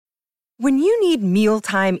When you need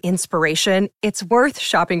mealtime inspiration, it's worth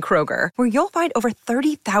shopping Kroger, where you'll find over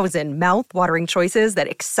 30,000 mouth-watering choices that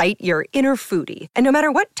excite your inner foodie. And no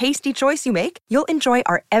matter what tasty choice you make, you'll enjoy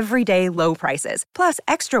our everyday low prices, plus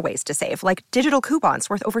extra ways to save, like digital coupons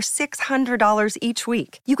worth over $600 each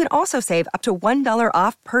week. You can also save up to $1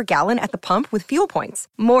 off per gallon at the pump with fuel points.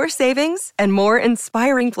 More savings and more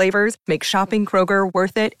inspiring flavors make shopping Kroger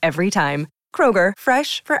worth it every time. Kroger,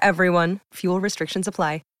 fresh for everyone. Fuel restrictions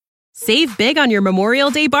apply. Save big on your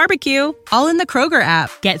Memorial Day barbecue, all in the Kroger app.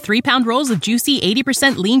 Get 3-pound rolls of juicy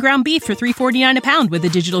 80% lean ground beef for $3.49 a pound with a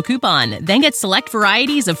digital coupon. Then get select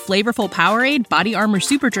varieties of flavorful Powerade, Body Armor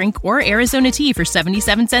Super Drink, or Arizona tea for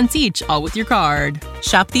 77 cents each, all with your card.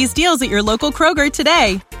 Shop these deals at your local Kroger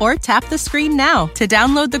today, or tap the screen now to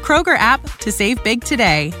download the Kroger app to save big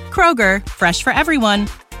today. Kroger, fresh for everyone.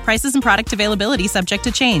 Prices and product availability subject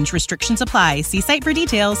to change. Restrictions apply. See site for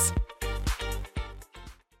details.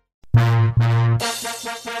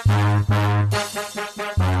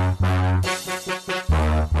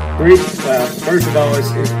 First of all, it's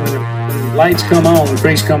when the lights come on, the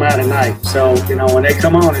priests come out at night. So, when they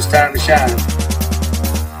come on, it's time to shine.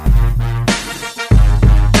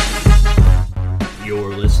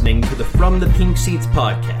 You're listening to the From the Pink Seats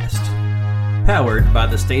podcast, powered by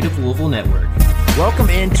the State of Louisville Network. Welcome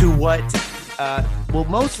into what will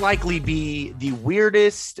most likely be the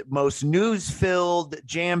weirdest, most news-filled,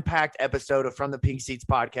 jam-packed episode of From the Pink Seats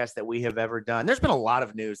podcast that we have ever done. There's been a lot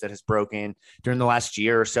of news that has broken during the last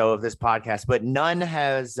year or so of this podcast, but none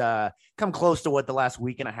has come close to what the last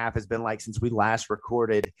week and a half has been like since we last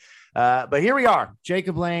recorded. But here we are,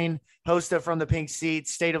 Jacob Lane, host of From the Pink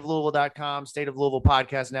Seats, stateoflouisville.com, State of Louisville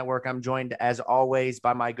Podcast Network. I'm joined, as always,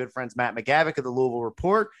 by my good friends Matt McGavick of the Louisville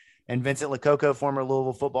Report and Vincent Lococo, former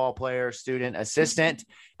Louisville football player, student, assistant.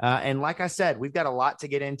 And like I said, we've got a lot to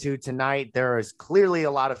get into tonight. There is clearly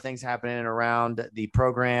a lot of things happening around the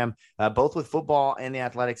program, both with football and the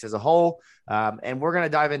athletics as a whole. And we're going to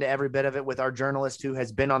dive into every bit of it with our journalist who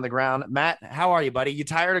has been on the ground. Matt, how are you, buddy? You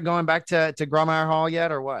tired of going back to Grawemeyer Hall yet,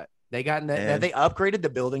 or what? Have they upgraded the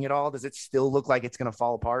building at all? Does it still look like it's going to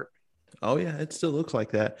fall apart? Oh, yeah, it still looks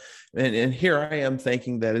like that. And here I am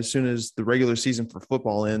thinking that as soon as the regular season for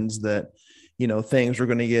football ends, that, things are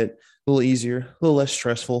going to get a little easier, a little less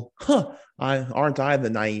stressful. Aren't I the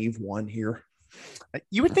naive one here?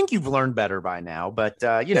 You would think you've learned better by now, but,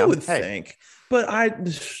 I would think. But I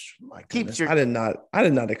did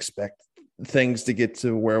not expect things to get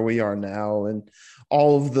to where we are now. And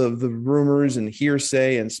all of the rumors and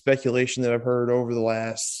hearsay and speculation that I've heard over the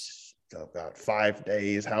last 5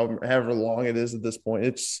 days, however long it is at this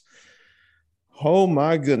point. Oh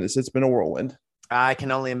my goodness, it's been a whirlwind. I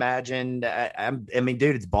can only imagine. I mean,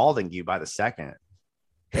 dude, it's balding you by the second.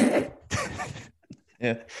 Yeah.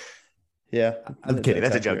 I'm kidding.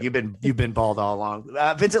 That's a joke. You've been bald all along.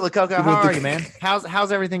 Vincent Lococo, how are you, man?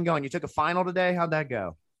 How's everything going? You took a final today. How'd that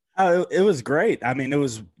go? It was great. I mean,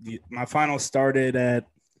 my final started at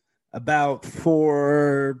about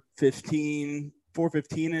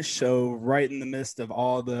 4:15-ish, so right in the midst of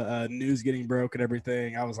all the news getting broke and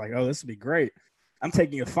everything. I was like, oh, this would be great. I'm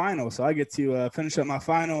taking a final, so I get to finish up my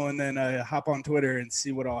final and then hop on Twitter and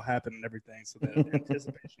see what all happened and everything. So the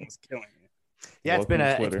anticipation was killing me. Yeah, it's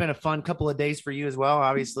been a fun couple of days for you as well.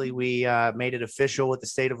 Obviously, we made it official with the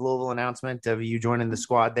State of Louisville announcement of you joining the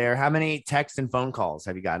squad there. How many text and phone calls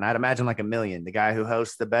have you gotten? I'd imagine like 1 million. The guy who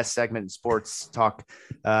hosts the best segment in sports talk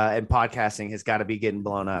and podcasting has got to be getting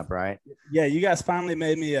blown up, right? Yeah, you guys finally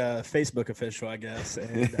made me a Facebook official, I guess.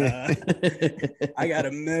 And I got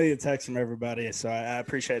 1 million texts from everybody, so I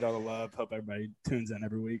appreciate all the love. Hope everybody tunes in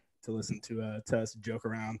every week to listen to us joke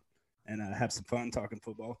around and have some fun talking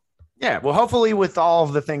football. Yeah, well, hopefully with all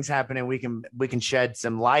of the things happening, we can shed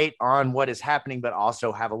some light on what is happening, but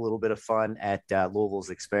also have a little bit of fun at Louisville's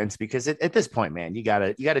expense. Because at this point, man, you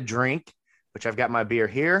gotta drink, which I've got my beer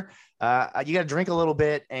here. You got to drink a little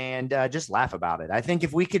bit and just laugh about it. I think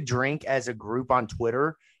if we could drink as a group on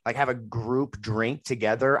Twitter, like have a group drink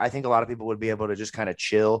together, I think a lot of people would be able to just kind of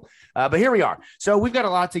chill. But here we are. So we've got a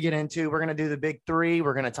lot to get into. We're going to do the big three.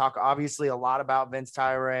 We're going to talk obviously a lot about Vince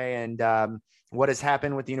Tyre and what has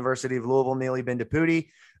happened with the University of Louisville, Neely Bendapudi.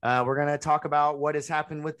 We're going to talk about what has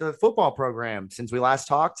happened with the football program since we last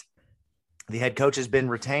talked. The head coach has been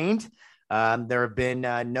retained. There have been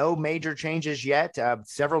no major changes yet,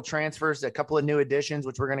 several transfers, a couple of new additions,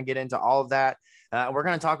 which we're going to get into all of that. We're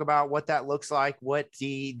going to talk about what that looks like, what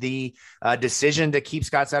the decision to keep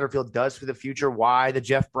Scott Satterfield does for the future, why the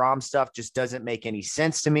Jeff Brom stuff just doesn't make any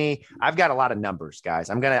sense to me. I've got a lot of numbers, guys.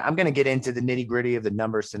 I'm gonna get into the nitty gritty of the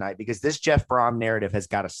numbers tonight because this Jeff Brom narrative has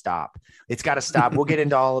got to stop. It's got to stop. We'll get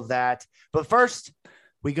into all of that. But first,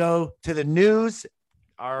 we go to the news.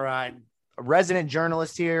 Our resident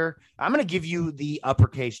journalist here. I'm going to give you the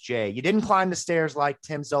uppercase J. You didn't climb the stairs like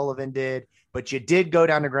Tim Sullivan did, but you did go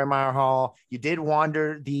down to Grandmire Hall. You did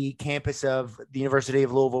wander the campus of the University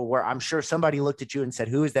of Louisville, where I'm sure somebody looked at you and said,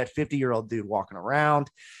 who is that 50-year-old dude walking around?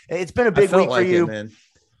 It's been a big week for you. Man.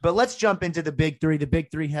 But let's jump into the big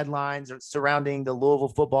three headlines surrounding the Louisville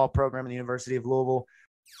football program at the University of Louisville.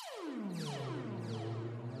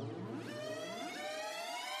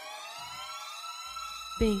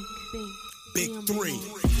 Big three.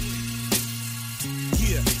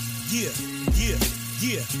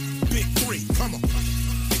 Yeah. Big three. Come on.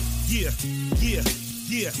 Yeah.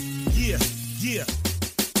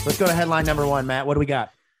 Let's go to headline number one, Matt. What do we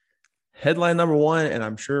got? Headline number one, and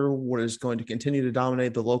I'm sure what is going to continue to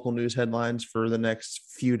dominate the local news headlines for the next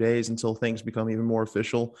few days until things become even more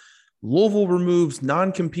official. Louisville removes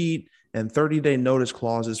non-compete and 30-day notice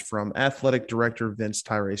clauses from athletic director Vince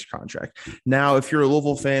Tyra's contract. Now, if you're a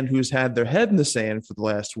Louisville fan who's had their head in the sand for the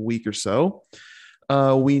last week or so,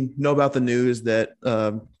 we know about the news that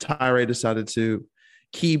Tyra decided to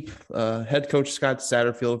keep head coach Scott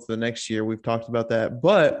Satterfield for the next year. We've talked about that,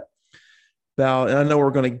 but and I know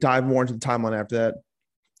we're going to dive more into the timeline after that.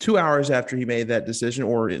 2 hours after he made that decision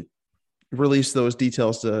or released those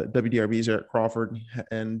details to WDRB's Eric Crawford,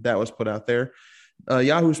 and that was put out there.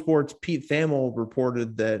 Yahoo Sports' Pete Thamel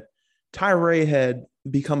reported that Tyra had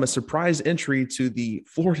become a surprise entry to the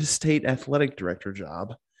Florida State athletic director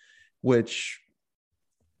job, which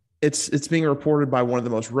it's being reported by one of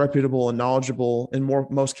the most reputable and knowledgeable and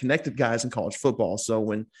most connected guys in college football. So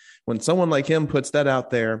when someone like him puts that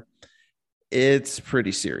out there, it's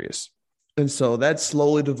pretty serious. And so that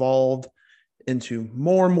slowly devolved into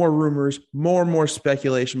more and more rumors, more and more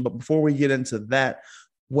speculation. But before we get into that,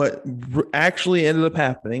 what actually ended up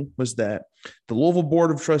happening was that the Louisville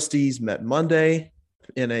Board of Trustees met Monday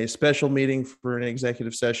in a special meeting for an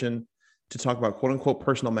executive session to talk about quote unquote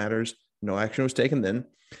personal matters. No action was taken then.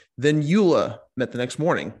 Then EULA met the next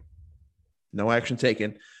morning. No action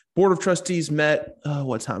taken. Board of Trustees met,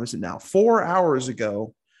 what time is it now? 4 hours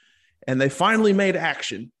ago. And they finally made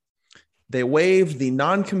action. They waived the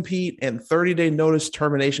non-compete and 30-day notice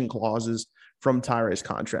termination clauses from Tyra's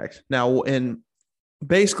contract. Now, and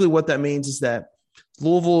basically what that means is that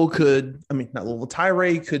Tyra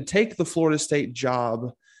could take the Florida State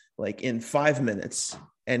job like in 5 minutes,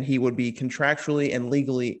 and he would be contractually and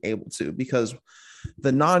legally able to, because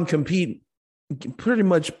the non-compete pretty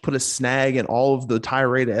much put a snag in all of the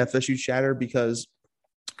Tyra to FSU chatter, because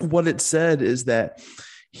what it said is that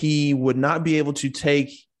he would not be able to take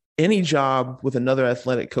any job with another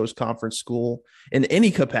athletic coast conference school in any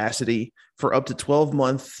capacity for up to 12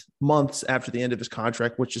 months after the end of his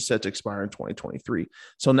contract, which is set to expire in 2023.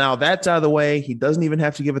 So now that's out of the way. He doesn't even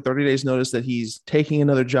have to give a 30 days notice that he's taking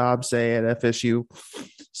another job, say at FSU.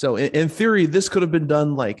 So in theory, this could have been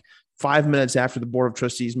done like 5 minutes after the Board of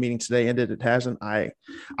Trustees meeting today ended. It hasn't. I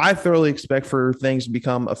thoroughly expect for things to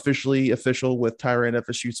become officially official with Tyra and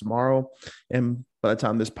FSU tomorrow. And by the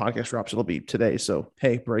time this podcast drops, it'll be today. So,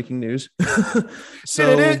 hey, breaking news.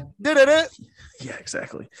 Did it. Yeah,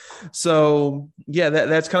 exactly. So, yeah,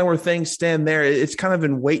 that's kind of where things stand there. It's kind of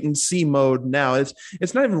in wait and see mode now.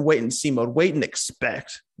 It's not even wait and see mode, wait and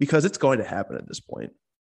expect, because it's going to happen at this point.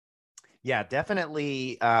 Yeah,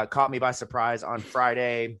 definitely caught me by surprise on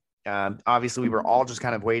Friday. Obviously, we were all just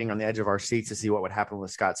kind of waiting on the edge of our seats to see what would happen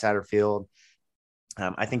with Scott Satterfield.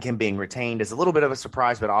 I think him being retained is a little bit of a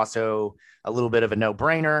surprise, but also a little bit of a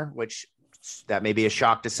no-brainer, which that may be a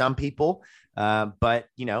shock to some people. But,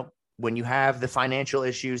 you know, when you have the financial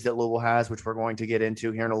issues that Louisville has, which we're going to get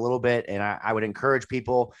into here in a little bit, and I would encourage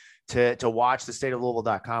people to watch the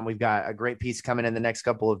stateoflouisville.com. We've got a great piece coming in the next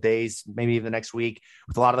couple of days, maybe even the next week,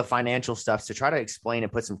 with a lot of the financial stuff to try to explain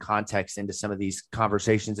and put some context into some of these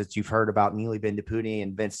conversations that you've heard about Neely Bendapudi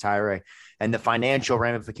and Vince Tyra and the financial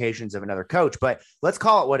ramifications of another coach. But let's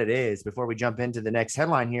call it what it is before we jump into the next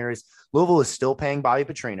headline here. Is Louisville is still paying Bobby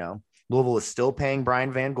Petrino. Louisville is still paying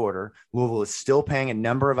Brian Van Gorder. Louisville is still paying a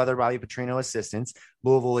number of other Bobby Petrino assistants.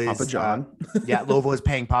 Louisville is Papa John. Louisville is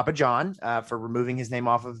paying Papa John for removing his name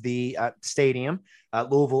off of the stadium.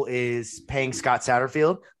 Louisville is paying Scott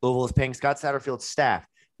Satterfield. Louisville is paying Scott Satterfield's staff.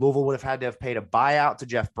 Louisville would have had to have paid a buyout to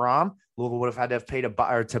Jeff Brom. Louisville would have had to have paid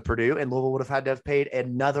to Purdue, and Louisville would have had to have paid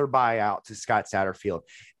another buyout to Scott Satterfield.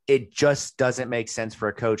 it just doesn't make sense for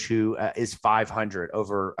a coach who is 500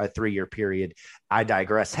 over a 3-year period. I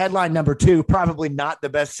digress. Headline number 2, probably not the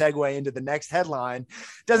best segue into the next headline.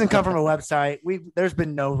 Doesn't come from a website. There's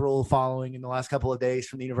been no rule following in the last couple of days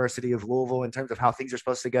from the University of Louisville in terms of how things are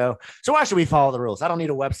supposed to go. So why should we follow the rules? I don't need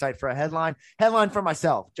a website for a headline. Headline for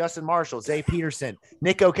myself: Justin Marshall, Zay Peterson,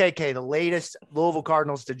 Nick Okeke, the latest Louisville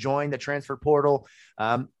Cardinals to join the transfer portal.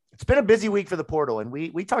 It's been a busy week for the portal, and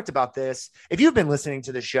we talked about this. If you've been listening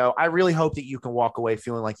to the show, I really hope that you can walk away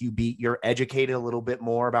feeling like you're educated a little bit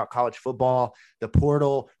more about college football, the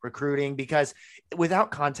portal, recruiting, because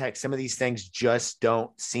without context, some of these things just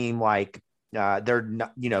don't seem like they're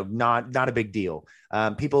not a big deal.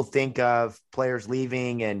 People think of players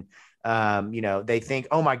leaving and they think,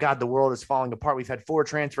 oh my God, the world is falling apart. We've had 4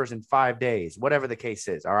 transfers in 5 days, whatever the case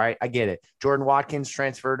is. All right. I get it. Jordan Watkins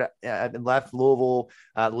transferred and left Louisville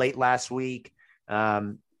late last week.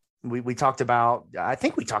 We talked about, I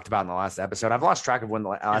think we talked about in the last episode. I've lost track of when the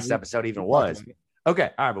last episode even was. Okay.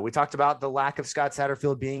 All right. But we talked about the lack of Scott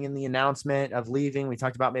Satterfield being in the announcement of leaving. We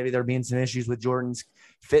talked about maybe there being some issues with Jordan's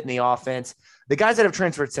fit in the offense. The guys that have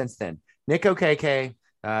transferred since then: Nick Okeke,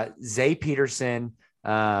 Zay Peterson,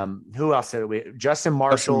 who else did we? Justin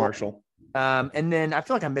Marshall. And then I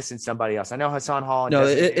feel like I'm missing somebody else. I know Hassan Hall. No,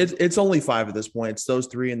 it's only 5 at this point. It's those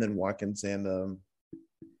 3, and then Watkins and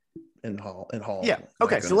Hall. Yeah.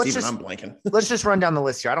 Okay. So I'm blanking. Let's just run down the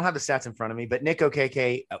list here. I don't have the stats in front of me, but Nick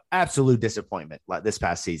Okeke, absolute disappointment this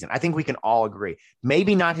past season. I think we can all agree.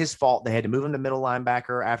 Maybe not his fault. They had to move him to middle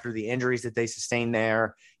linebacker after the injuries that they sustained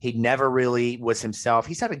there. He never really was himself.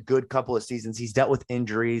 He's had a good couple of seasons. He's dealt with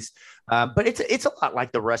injuries, but it's a lot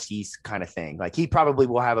like the Russ Yeast kind of thing. Like, he probably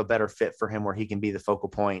will have a better fit for him where he can be the focal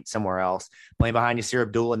point somewhere else. Playing behind Yasir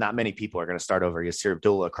Abdullah, not many people are going to start over Yasir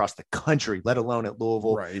Abdullah across the country, let alone at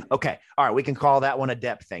Louisville. Right. Okay. All right. We can call that one a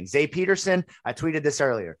depth thing. Zay Peterson, I tweeted this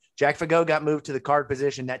earlier. Jack Fagot got moved to the guard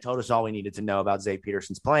position. That told us all we needed to know about Zay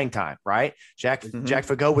Peterson's playing time, right? Jack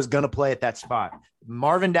Fagot was going to play at that spot.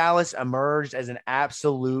 Marvin Dallas emerged as an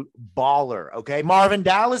absolute baller. Okay. Marvin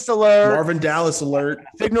Dallas alert.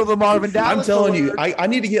 Signal the Marvin Dallas. I'm telling you, I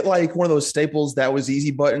need to get like one of those staples that was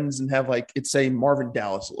easy buttons and have like it say Marvin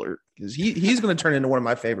Dallas alert, because he's going to turn into one of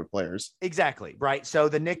my favorite players. Exactly. Right. So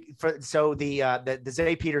the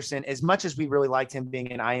Zay Peterson, as much as we really liked him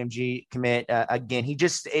being an IMG commit, again,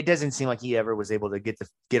 it doesn't seem like he ever was able to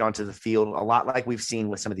get onto the field a lot like we've seen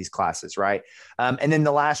with some of these classes. Right. And then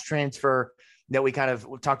the last transfer that we kind of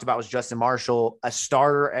talked about was Justin Marshall, a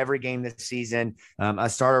starter every game this season, a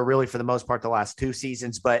starter really for the most part the last 2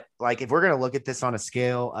 seasons. But like, if we're going to look at this on a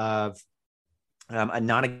scale of a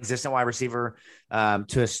non-existent wide receiver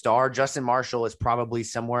to a star, Justin Marshall is probably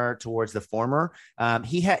somewhere towards the former.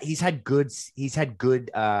 He's had good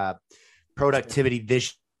productivity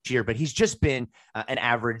this year, but he's just been an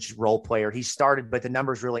average role player. He started, but the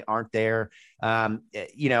numbers really aren't there.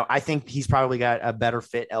 I think he's probably got a better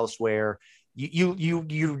fit elsewhere.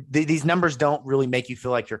 These numbers don't really make you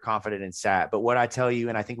feel like you're confident in Sat. But what I tell you,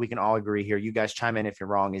 and I think we can all agree here, you guys chime in if you're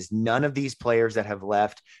wrong, is none of these players that have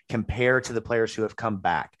left compare to the players who have come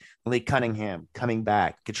back. Malik Cunningham coming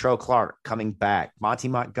back, Catrell Clark coming back, Monty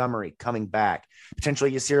Montgomery coming back,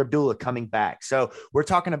 potentially Yasir Abdullah coming back. So we're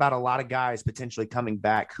talking about a lot of guys potentially coming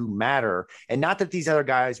back who matter. And not that these other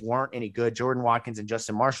guys weren't any good. Jordan Watkins and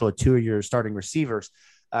Justin Marshall are 2 of your starting receivers.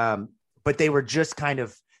 But they were just kind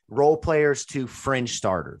of role players to fringe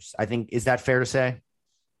starters. I think, is that fair to say?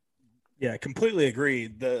 Yeah, completely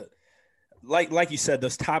agree. Like you said,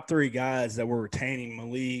 those top 3 guys that we're retaining,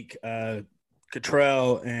 Malik,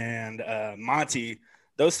 Catrell, and Monty,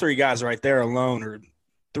 those 3 guys right there alone are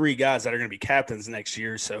 3 guys that are going to be captains next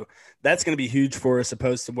year. So that's going to be huge for us,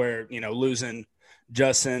 opposed to where, losing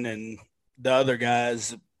Justin and the other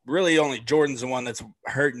guys. Really only Jordan's the one that's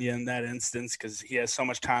hurting you in that instance, because he has so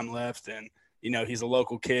much time left, and he's a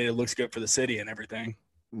local kid. It looks good for the city and everything.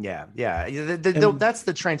 Yeah. That's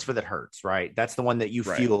the transfer that hurts, right? That's the one that you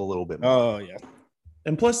feel a little bit more. Oh, yeah.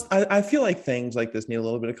 And plus, I feel like things like this need a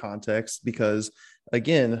little bit of context, because,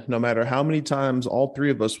 again, no matter how many times all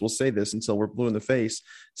 3 of us will say this until we're blue in the face,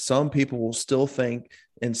 some people will still think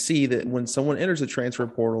and see that when someone enters the transfer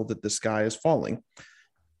portal that the sky is falling.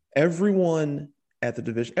 Everyone at the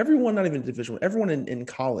division, not even division, everyone in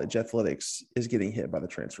college athletics is getting hit by the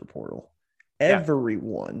transfer portal.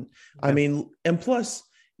 Everyone. Yeah. I mean, and plus,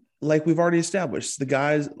 like we've already established,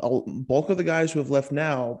 bulk of the guys who have left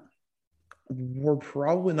now were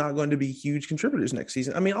probably not going to be huge contributors next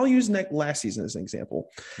season. I mean, I'll use last season as an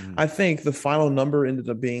example. I think the final number ended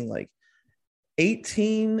up being like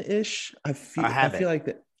 18-ish. I feel like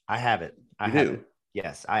that. I have it.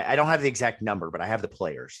 Yes, I don't have the exact number, but I have the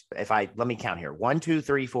players. Let me count here: 1, 2,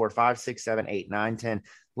 3, 4, 5, 6, 7, 8, 9, 10,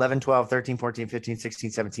 11, 12, 13, 14, 15,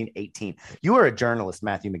 16, 17, 18. You are a journalist,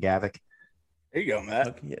 Matthew McGavick. There you go,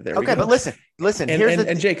 Matt. Okay, but listen.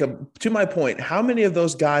 And Jacob, to my point, how many of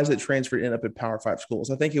those guys that transferred end up at Power 5 schools?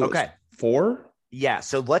 I think it was 4. Yeah.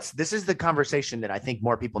 So this is the conversation that I think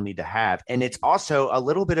more people need to have. And it's also a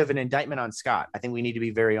little bit of an indictment on Scott. I think we need to be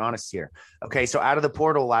very honest here. Okay. So out of the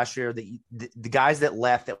portal last year, the guys that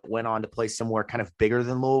left that went on to play somewhere kind of bigger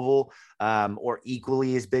than Louisville, or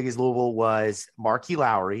equally as big as Louisville, was Marquis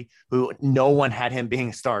Lowry, who no one had him being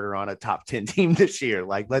a starter on a top 10 team this year.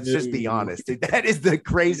 Like, let's just be honest. Dude, that is the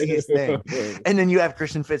craziest thing. And then you have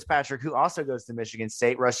Christian Fitzpatrick, who also goes to Michigan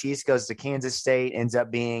State. Rashees goes to Kansas State, ends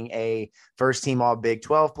up being a first team all Big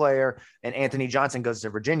 12 player, and Anthony Johnson goes to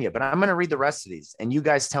Virginia. But I'm going to read the rest of these, and you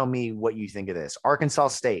guys tell me what you think of this. Arkansas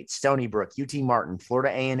State, Stony Brook, UT Martin, Florida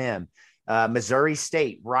A&M, Missouri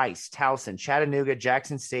State, Rice, Towson, Chattanooga,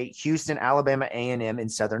 Jackson State, Houston, Alabama A&M,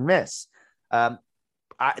 and Southern Miss.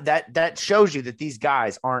 That shows you that these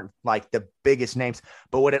guys aren't like the biggest names,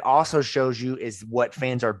 but what it also shows you is what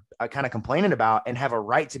fans are kind of complaining about and have a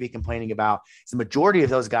right to be complaining about. The majority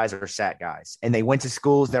of those guys are SAT guys, and they went to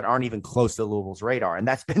schools that aren't even close to Louisville's radar. And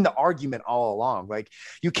that's been the argument all along. Like,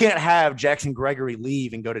 you can't have Jackson Gregory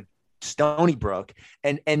leave and go to Stony Brook,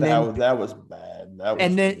 and then that was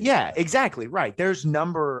bad. Yeah, exactly right. There's a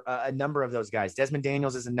number of those guys. Desmond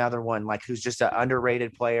Daniels is another one, like, who's just an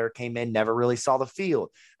underrated player. Came in, never really saw the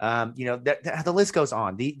field. The list goes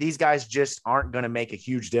on. These guys just aren't going to make a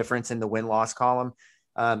huge difference in the win-loss column.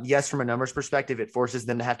 Yes, from a numbers perspective, it forces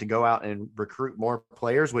them to have to go out and recruit more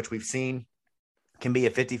players, which we've seen can be a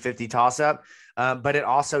 50-50 toss-up, but it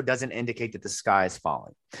also doesn't indicate that the sky is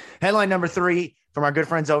falling. Headline number 3 from our good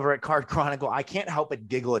friends over at Card Chronicle. I can't help but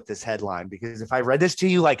giggle at this headline, because if I read this to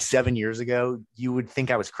you like 7 years ago, you would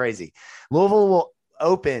think I was crazy. Louisville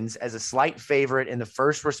opens as a slight favorite in the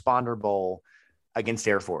First Responder Bowl against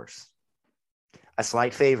Air Force. A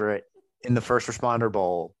slight favorite in the First Responder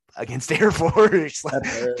Bowl against Air Force.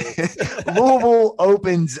 Louisville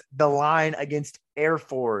opens the line against Air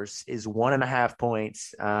Force is 1.5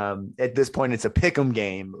 points. At this point, it's a pick'em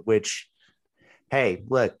game, which, hey,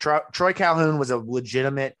 look, Troy Calhoun was a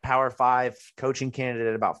legitimate Power 5 coaching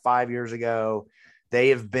candidate about 5 years ago. They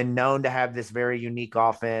have been known to have this very unique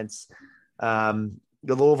offense. The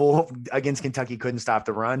Louisville against Kentucky couldn't stop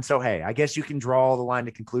the run. So, hey, I guess you can draw the line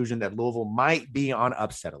to conclusion that Louisville might be on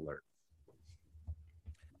upset alert.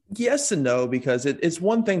 Yes and no, because it's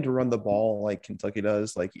one thing to run the ball like Kentucky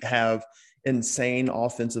does, like have insane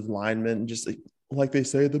offensive linemen, just like they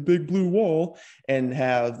say, the big blue wall, and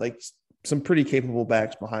have like some pretty capable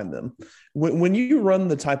backs behind them. When you run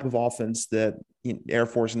the type of offense that Air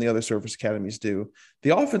Force and the other service academies do,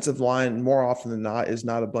 the offensive line more often than not is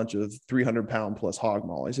not a bunch of 300-pound plus hog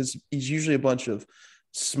mollies. It's usually a bunch of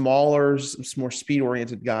smaller, more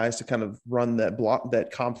speed-oriented guys to kind of run that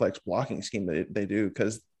complex blocking scheme that they do,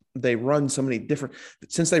 because they run so many different.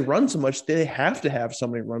 Since they run so much, they have to have so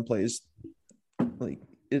many run plays. Like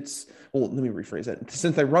let me rephrase that.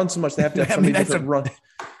 Since they run so much, they have to have so many different run.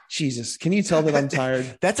 Jesus, can you tell that I'm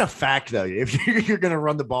tired? That's a fact, though. If you're going to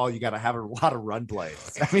run the ball, you got to have a lot of run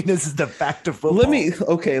plays. I mean, this is the fact of football. Let me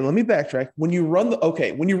backtrack. When you run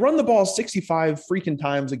the ball 65 freaking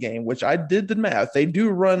times a game, which I did the math, they do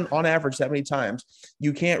run on average that many times.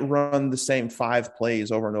 You can't run the same 5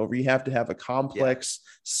 plays over and over. You have to have a complex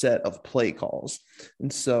set of play calls.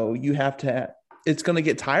 And so you have to it's going to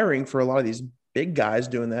get tiring for a lot of these big guys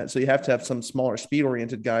doing that. So you have to have some smaller speed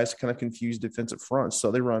oriented guys to kind of confuse defensive fronts. So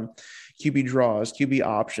they run QB draws, QB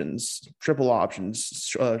options, triple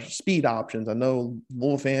options, speed options. I know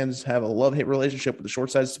Louisville fans have a love-hate relationship with the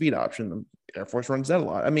short side speed option. Air Force runs that a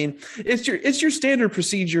lot. I mean, it's your standard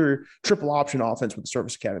procedure triple option offense with the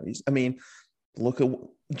service academies. I mean, look at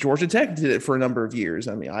Georgia Tech did it for a number of years.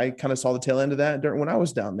 I mean, I kind of saw the tail end of that when I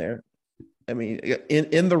was down there. I mean,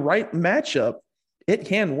 in the right matchup, it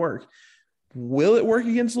can work. Will it work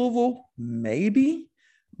against Louisville? Maybe,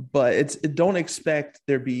 but don't expect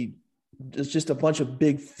there be just a bunch of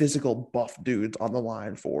big physical buff dudes on the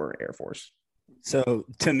line for Air Force. So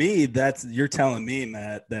to me, you're telling me,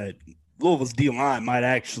 Matt, that Louisville's D-line might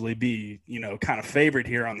actually be, kind of favored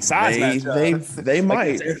here on the size matchup. They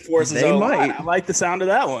might. Air Force's they might. I like the sound of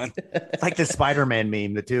that one. It's like the Spider-Man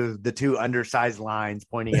meme, the two undersized lines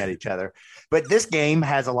pointing at each other. But this game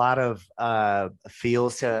has a lot of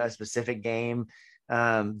feels to a specific game.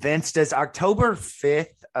 Vince, does October 5th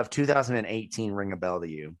of 2018 ring a bell to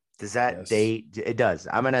you? Does that date? It does.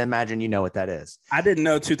 I'm going to imagine you know what that is. I didn't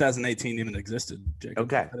know 2018 even existed, Jacob.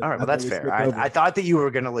 Okay. All right. Well, that's fair. I thought that you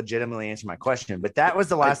were going to legitimately answer my question, but that was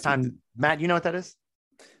the last time. Matt, you know what that is?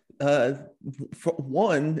 For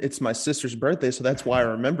one, it's my sister's birthday, so that's why I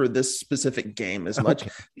remember this specific game as much.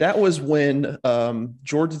 Okay. That was when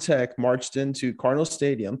Georgia Tech marched into Cardinal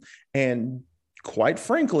Stadium, and quite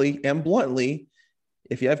frankly and bluntly,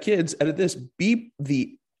 if you have kids, edit this, beat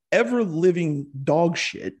the ever-living dog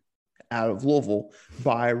shit out of Louisville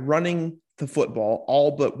by running the football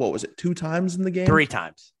all but, what was it, 2 times in the game? 3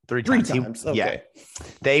 times. Three times. Okay.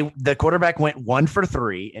 Yeah. The quarterback went 1 for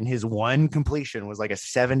 3, and his one completion was like a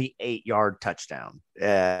 78-yard touchdown.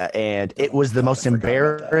 And it was the most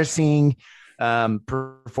embarrassing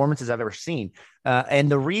performances I've ever seen.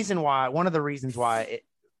 And one of the reasons why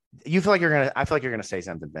I feel like you're gonna say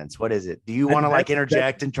something, Vince. What is it? Do you want to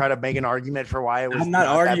interject and try to make an argument for why it was? I'm not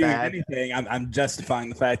arguing anything. I'm justifying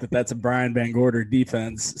the fact that that's a Brian Van Gorder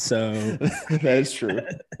defense. So that is true.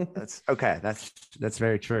 That's okay. That's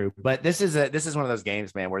very true. But this is one of those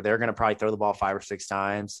games, man, where they're gonna probably throw the ball 5 or 6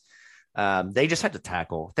 times. They just have to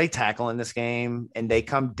tackle. They tackle in this game, and they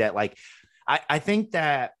come dead. Like I think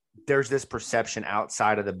that there's this perception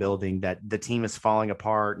outside of the building that the team is falling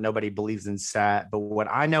apart. Nobody believes in Sat. But what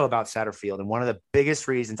I know about Satterfield, and one of the biggest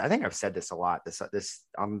reasons, I think I've said this a lot this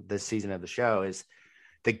on this season of the show, is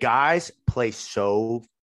the guys play so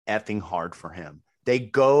effing hard for him. They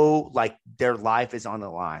go like their life is on the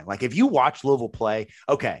line. Like if you watch Louisville play,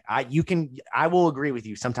 okay, I will agree with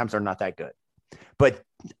you. Sometimes they're not that good, but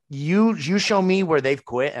you show me where they've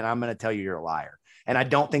quit, and I'm going to tell you you're a liar. And I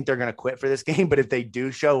don't think they're going to quit for this game. But if they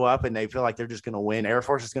do show up and they feel like they're just going to win, Air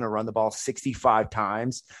Force is going to run the ball 65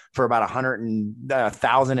 times for about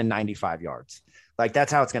 1,095 yards. Like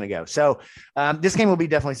that's how it's going to go. So this game will be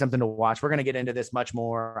definitely something to watch. We're going to get into this much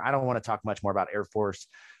more. I don't want to talk much more about Air Force.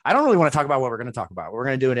 I don't really want to talk about what we're going to talk about. We're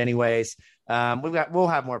going to do it anyways. We'll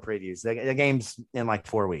have more previews. The game's in like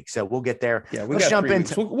 4 weeks, so we'll get there. Yeah, let's jump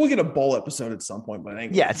into. We'll get a bowl episode at some point, but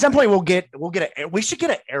at some point we should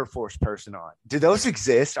get an Air Force person on. Do those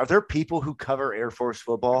exist? Are there people who cover Air Force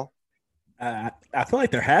football? I feel like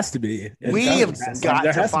there has to be. We have got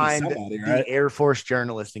to find the Air Force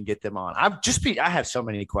journalist and get them on. I have so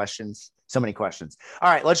many questions. All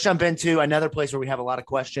right, let's jump into another place where we have a lot of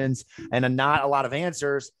questions and not a lot of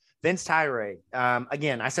answers. Vince Tyre.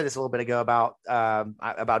 Again, I said this a little bit ago about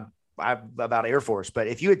Air Force, but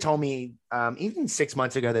if you had told me even 6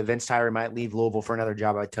 months ago that Vince Tyre might leave Louisville for another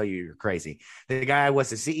job, I'd tell you you're crazy. The guy was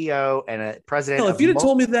the CEO and a president. Hell, if you'd have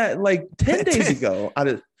told me that like 10 days ago, I'd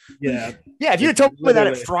have. Yeah. If you had told me that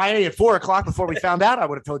at Friday at 4:00 before we found out, I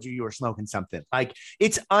would have told you were smoking something. Like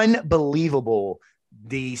it's unbelievable.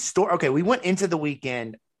 The story. Okay, we went into the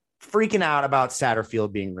weekend freaking out about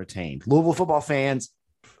Satterfield being retained. Louisville football fans,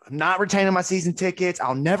 I'm not retaining my season tickets.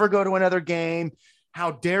 I'll never go to another game. How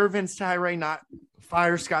dare Vince Tyre not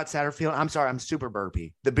fire Scott Satterfield? I'm sorry, I'm super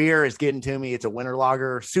burpy. The beer is getting to me. It's a winter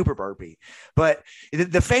lager, super burpy. But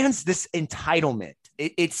the fans, this entitlement.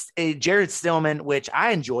 It's Jared Stillman, which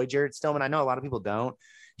I enjoy Jared Stillman. I know a lot of people don't.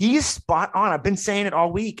 He is spot on. I've been saying it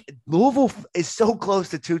all week. Louisville is so close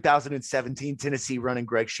to 2017 Tennessee running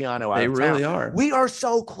Greg Schiano. They really are. We are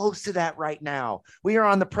so close to that right now. We are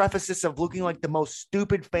on the precipice of looking like the most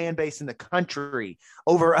stupid fan base in the country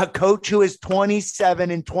over a coach who is 27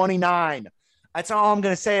 and 29. That's all I'm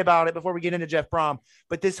going to say about it before we get into Jeff Brom.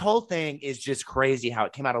 But this whole thing is just crazy how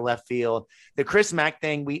it came out of left field. The Chris Mack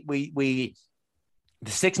thing, the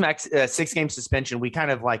 6-game suspension, we kind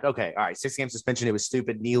of like, okay, all right, 6-game suspension. It was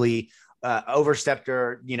stupid. Neely overstepped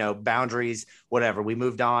her, boundaries, whatever. We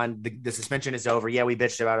moved on. The suspension is over. Yeah, we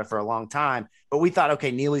bitched about it for a long time, but we thought, okay,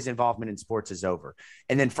 Neely's involvement in sports is over.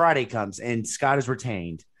 And then Friday comes and Scott is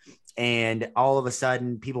retained. And all of a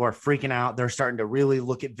sudden, people are freaking out. They're starting to really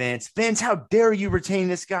look at Vince. Vince, how dare you retain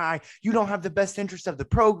this guy? You don't have the best interest of the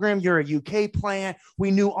program. You're a UK plant.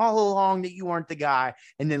 We knew all along that you weren't the guy.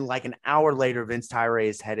 And then like an hour later, Vince Tyre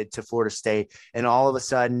is headed to Florida State. And all of a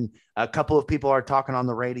sudden, a couple of people are talking on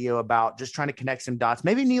the radio about just trying to connect some dots.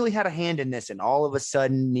 Maybe Neely had a hand in this. And all of a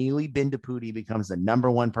sudden, Neely Bendapudi becomes the number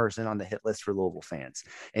 1 person on the hit list for Louisville fans.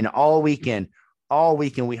 And all weekend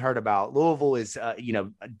we heard about Louisville is,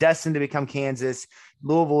 destined to become Kansas.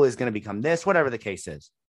 Louisville is going to become this, whatever the case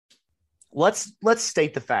is. Let's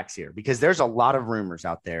state the facts here because there's a lot of rumors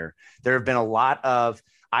out there. There have been a lot of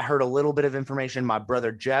I heard a little bit of information. My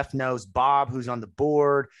brother Jeff knows Bob, who's on the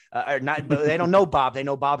board. They don't know Bob. They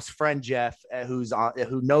know Bob's friend Jeff, who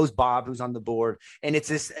knows Bob, who's on the board. And it's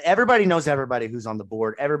this. Everybody knows everybody who's on the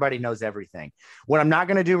board. Everybody knows everything. What I'm not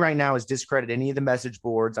going to do right now is discredit any of the message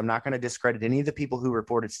boards. I'm not going to discredit any of the people who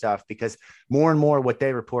reported stuff, because more and more what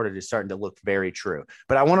they reported is starting to look very true.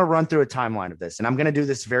 But I want to run through a timeline of this, and I'm going to do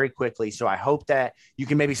this very quickly. So I hope that you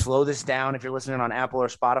can maybe slow this down if you're listening on Apple or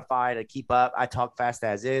Spotify to keep up. I talk fast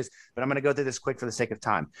as is, but I'm going to go through this quick for the sake of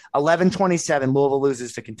time. 11/27, Louisville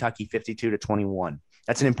loses to Kentucky 52-21.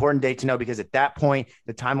 That's an important date to know, because at that point,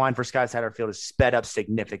 the timeline for Scott Satterfield is sped up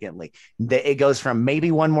significantly. It goes from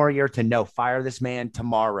maybe one more year to no, fire this man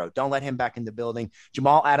tomorrow. Don't let him back in the building.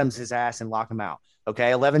 Jamal Adams his ass and lock him out.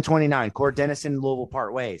 Okay, 11/29, Cord Dennison and Louisville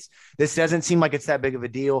part ways. This doesn't seem like it's that big of a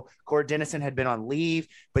deal. Cord Dennison had been on leave,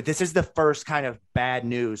 but this is the first kind of bad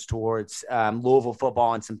news towards Louisville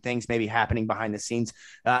football and some things maybe happening behind the scenes.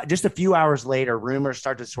 Just a few hours later, rumors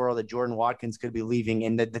start to swirl that Jordan Watkins could be leaving.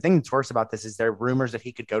 And the thing that's worse about this is there are rumors that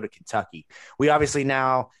he could go to Kentucky. We obviously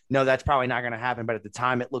now know that's probably not going to happen, but at the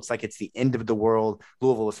time, it looks like it's the end of the world.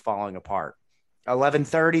 Louisville is falling apart.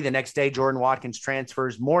 11:30, the next day, Jordan Watkins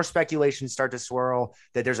transfers. More speculations start to swirl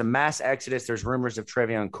that there's a mass exodus. There's rumors of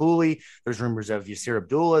Trevion Cooley. There's rumors of Yasir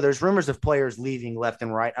Abdullah. There's rumors of players leaving left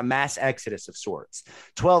and right, a mass exodus of sorts.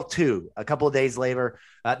 12/2, a couple of days later,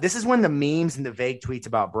 this is when the memes and the vague tweets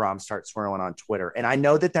about Brom start swirling on Twitter. And I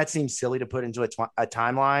know that seems silly to put into a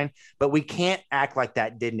timeline, but we can't act like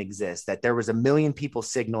that didn't exist, that there was a million people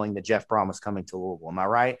signaling that Jeff Brom was coming to Louisville. Am I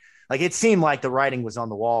right? Like, it seemed like the writing was on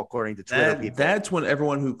the wall, according to Twitter people. That's when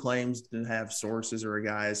everyone who claims to have sources or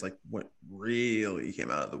guys like what really came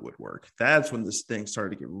out of the woodwork. That's when this thing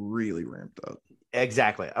started to get really ramped up.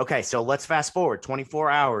 Exactly. Okay, so let's fast forward 24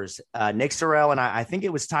 hours. Nick Sorrell and I think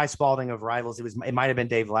it was Ty Spalding of Rivals. It might have been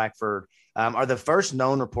Dave Lackford. Are the first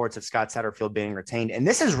known reports of Scott Satterfield being retained. And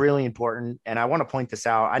this is really important. And I want to point this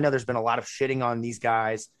out. I know there's been a lot of shitting on these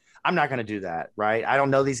guys. I'm not going to do that, right? I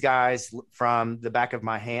don't know these guys from the back of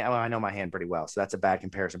my hand. Well, I know my hand pretty well, so that's a bad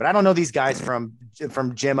comparison. But I don't know these guys from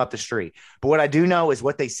Jim up the street. But what I do know is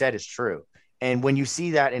what they said is true. And when you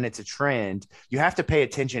see that and it's a trend, you have to pay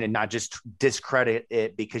attention and not just discredit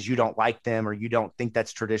it because you don't like them or you don't think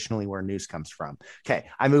that's traditionally where news comes from. Okay,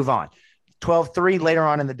 I move on. 12/3 later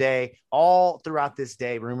on in the day, all throughout this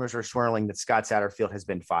day, rumors are swirling that Scott Satterfield has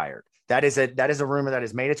been fired. That is a rumor that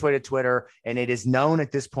has made its way to Twitter, and it is known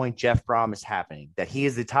at this point Jeff Brom is happening, that he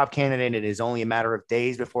is the top candidate. It is only a matter of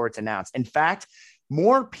days before it's announced. In fact,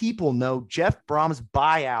 more people know Jeff Brom's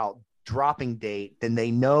buyout dropping date than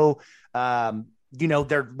they know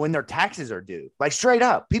when their taxes are due. Like, straight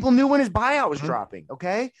up, people knew when his buyout was dropping.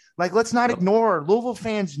 Okay, like, let's not ignore, Louisville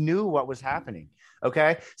fans knew what was happening.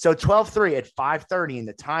 Okay, so 12/3 at 5:30, and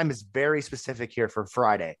the time is very specific here for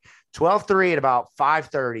Friday. 12/3 at about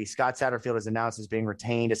 5:30, Scott Satterfield is announced as being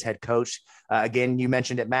retained as head coach. Again, you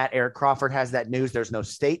mentioned it, Matt. Eric Crawford has that news. There's no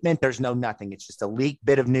statement. There's no nothing. It's just a leaked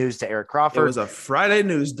bit of news to Eric Crawford. It was a Friday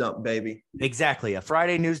news dump, baby. Exactly. A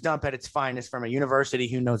Friday news dump at its finest from a university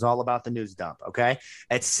who knows all about the news dump. Okay.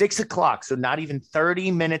 At 6 o'clock, so not even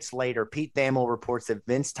 30 minutes later, Pete Thamel reports that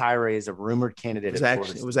Vince Tyree is a rumored candidate.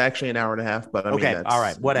 It was actually an hour and a half, but I mean, all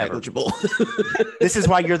right, whatever. Negligible. This is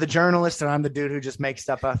why you're the journalist and I'm the dude who just makes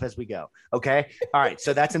stuff up as we go. Okay. All right.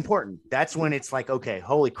 So that's important. That's when it's like, okay,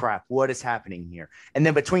 holy crap, what is happening here? And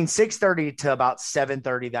then between 6:30 to about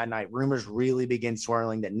 7:30 that night, rumors really begin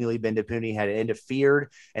swirling that Neely Bendapuni had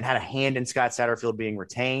interfered and had a hand in Scott Satterfield being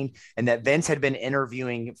retained, and that Vince had been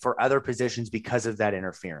interviewing for other positions because of that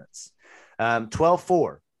interference.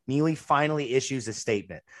 12/4. Neely finally issues a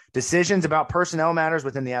statement. Decisions about personnel matters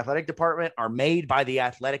within the athletic department are made by the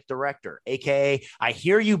athletic director, AKA, I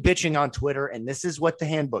hear you bitching on Twitter, and this is what the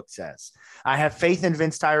handbook says. I have faith in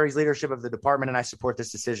Vince Tyree's leadership of the department, and I support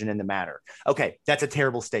this decision in the matter. Okay, that's a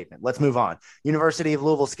terrible statement. Let's move on. University of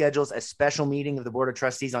Louisville schedules a special meeting of the Board of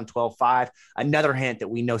Trustees on 12/5. Another hint that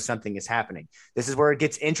we know something is happening. This is where it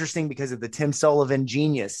gets interesting because of the Tim Sullivan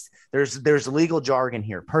genius. There's legal jargon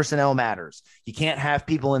here. Personnel matters. You can't have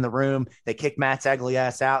people in the room. They kicked Matt's ugly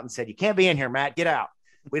ass out and said, you can't be in here, Matt. Get out.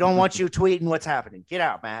 We don't want you tweeting what's happening. Get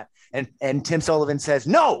out, Matt. And Tim Sullivan says,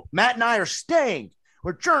 no, Matt and I are staying.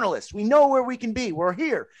 We're journalists. We know where we can be. We're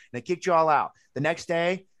here. And they kicked you all out. The next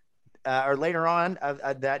day or later on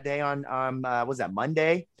that day on, was that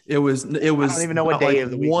Monday? It was. I don't even know what day of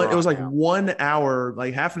the week. It was like 1 hour,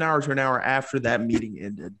 like half an hour to an hour after that meeting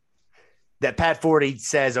ended. That Pat Forty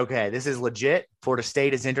says, okay, this is legit. Florida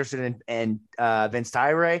State is interested in Vince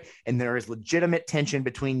Tyree, and there is legitimate tension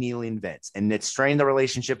between Neely and Vince. And it's strained the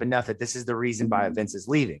relationship enough that this is the reason why Vince is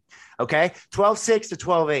leaving. Okay, 12/6 to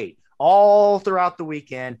 12/8. all throughout the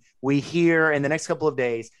weekend, we hear in the next couple of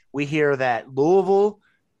days, we hear that Louisville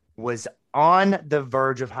was on the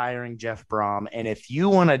verge of hiring Jeff Brom. And if you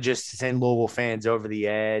want to just send Louisville fans over the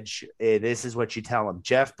edge, this is what you tell them.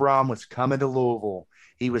 Jeff Brom was coming to Louisville.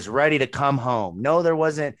 He was ready to come home. No, there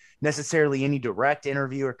wasn't necessarily any direct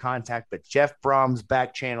interview or contact, but Jeff Brom's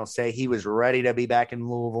back channel say he was ready to be back in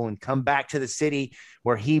Louisville and come back to the city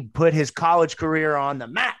where he put his college career on the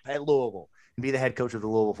map at Louisville and be the head coach of the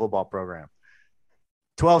Louisville football program.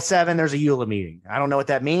 12-7, there's a EULA meeting. I don't know what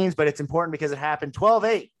that means, but it's important because it happened.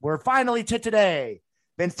 12-8, we're finally to today.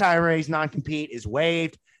 Vince Tyree's non-compete is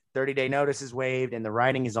waived. 30-day notice is waived, and the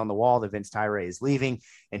writing is on the wall that Vince Tyree is leaving.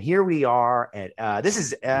 And here we are at this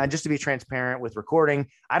is just to be transparent with recording.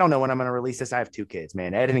 I don't know when I'm going to release this. I have 2 kids,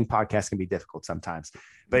 man. Editing podcasts can be difficult sometimes,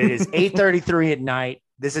 but it is 8:33 at night.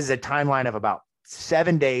 This is a timeline of about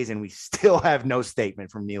 7 days, and we still have no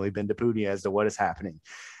statement from Neely Bendapudi as to what is happening.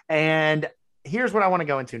 And here's what I want to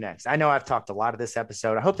go into next. I know I've talked a lot of this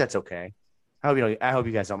episode. I hope that's okay. I hope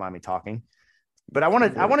you guys don't mind me talking. But I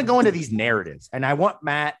want to go into these narratives, and I want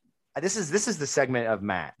Matt. This is the segment of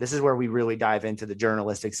Matt. This is where we really dive into the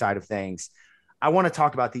journalistic side of things. I want to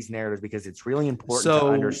talk about these narratives because it's really important to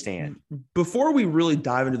understand. Before we really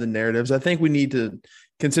dive into the narratives, I think we need to,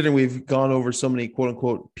 considering we've gone over so many quote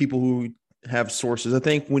unquote people who have sources, I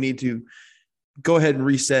think we need to go ahead and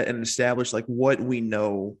reset and establish like what we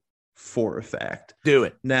know for a fact. Do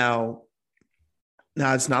it. Now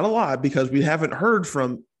it's not a lot because we haven't heard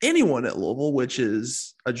from anyone at Louisville, which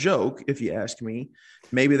is a joke, if you ask me.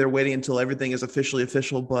 Maybe they're waiting until everything is officially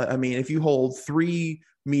official. But I mean, if you hold 3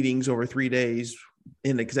 meetings over 3 days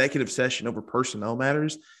in executive session over personnel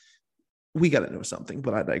matters, we got to know something.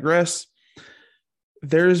 But I digress.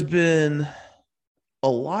 There's been a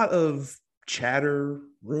lot of chatter,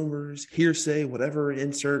 rumors, hearsay, whatever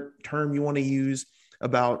insert term you want to use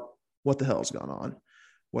about what the hell's gone on,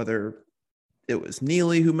 whether it was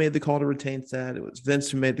Neely who made the call to retain Stat. It was Vince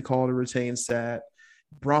who made the call to retain Stat.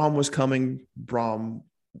 Brom was coming. Brom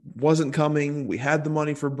wasn't coming. We had the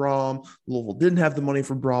money for Brom. Louisville didn't have the money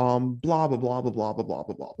for Brom. Blah, blah, blah, blah, blah, blah, blah,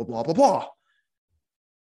 blah, blah, blah, blah, blah.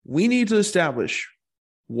 We need to establish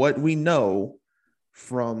what we know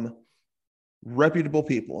from reputable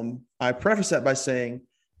people. And I preface that by saying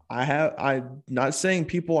I'm not saying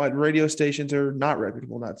people at radio stations are not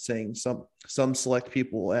reputable, not saying some select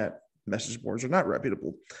people at message boards are not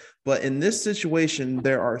reputable. But in this situation,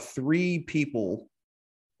 there are 3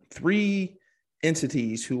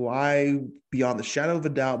 entities who I, beyond the shadow of a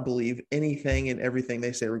doubt, believe anything and everything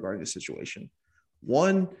they say regarding the situation.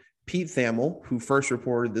 One, Pete Thamel, who first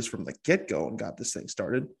reported this from the get-go and got this thing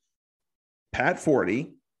started. Pat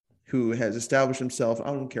Forty, who has established himself, I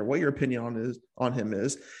don't care what your opinion on him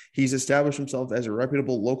is, he's established himself as a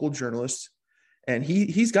reputable local journalist, and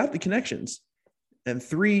he's got the connections. And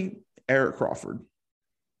 3, Eric Crawford.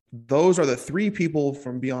 Those are the 3 people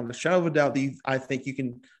from beyond the shadow of a doubt that I think you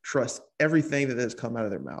can trust everything that has come out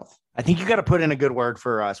of their mouth. I think you got to put in a good word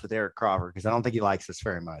for us with Eric Crawford because I don't think he likes us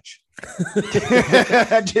very much.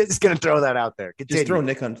 Just going to throw that out there. Continue.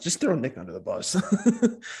 Just throw Nick under the bus.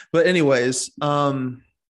 But anyways, no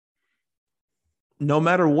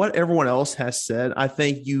matter what everyone else has said, I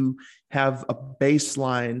think you have a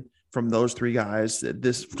baseline from those 3 guys that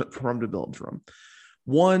this from to build from.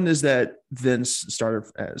 One is that Vince started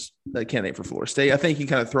as a candidate for Florida State. I think you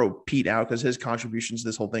kind of throw Pete out because his contributions to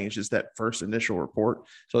this whole thing is just that first initial report.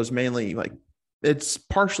 So it's mainly it's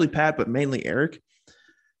partially Pat, but mainly Eric.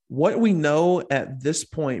 What we know at this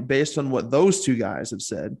point, based on what those 2 guys have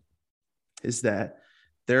said, is that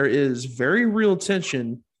there is very real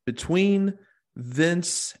tension between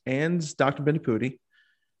Vince and Dr. Bendapudi.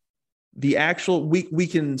 The actual we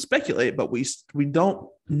can speculate, but we don't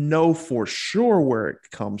know for sure where it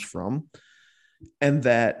comes from, and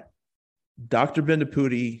that Dr.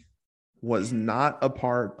 Bendapudi was not a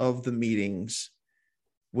part of the meetings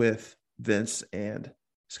with Vince and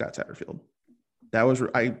Scott Satterfield. That was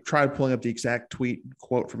I tried pulling up the exact tweet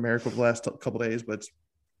quote from Eric over the last couple of days, but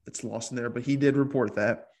it's lost in there. But he did report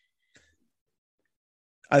that.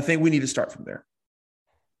 I think we need to start from there.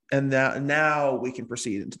 And now we can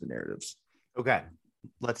proceed into the narratives. Okay,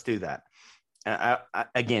 let's do that.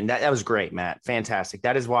 Again, that was great, Matt. Fantastic.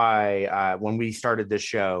 That is why when we started this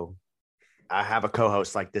show, I have a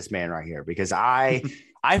co-host like this man right here because I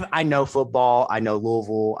know football. I know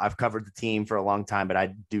Louisville. I've covered the team for a long time, but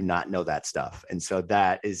I do not know that stuff. And so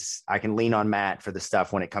I can lean on Matt for the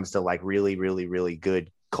stuff when it comes to like really, really, really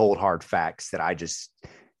good, cold, hard facts that I just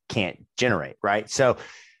can't generate. Right. So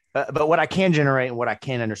But what I can generate and what I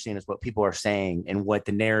can understand is what people are saying and what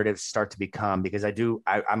the narratives start to become, because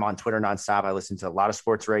I'm on Twitter nonstop. I listen to a lot of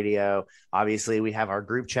sports radio. Obviously, we have our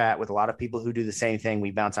group chat with a lot of people who do the same thing.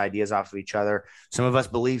 We bounce ideas off of each other. Some of us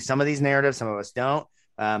believe some of these narratives, some of us don't.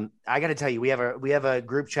 I got to tell you, we have a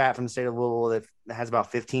group chat from the state of Louisville that has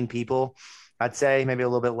about 15 people, I'd say, maybe a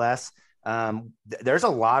little bit less. There's a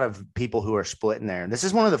lot of people who are split in there. And this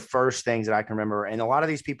is one of the first things that I can remember. And a lot of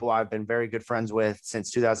these people I've been very good friends with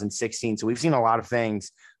since 2016. So we've seen a lot of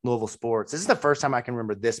things, Louisville sports. This is the first time I can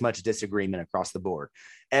remember this much disagreement across the board.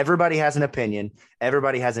 Everybody has an opinion.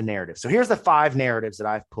 Everybody has a narrative. So here's the 5 narratives that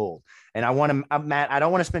I've pulled. And Matt, I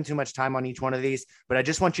don't want to spend too much time on each one of these, but I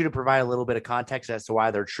just want you to provide a little bit of context as to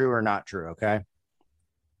why they're true or not true. Okay.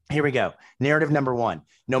 Here we go. Narrative number 1.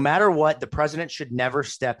 No matter what, the president should never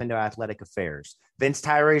step into athletic affairs. Vince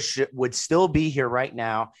Tyree would still be here right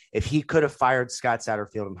now if he could have fired Scott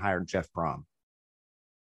Satterfield and hired Jeff Brom.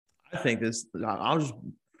 I'll just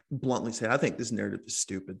bluntly say, I think this narrative is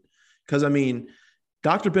stupid. Because, I mean,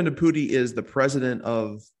 Dr. Bendaputi is the president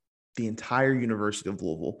of the entire University of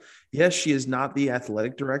Louisville. Yes, she is not the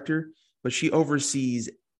athletic director, but she oversees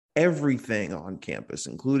everything on campus,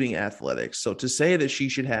 including athletics. So to say that she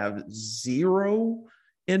should have zero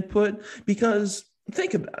input, because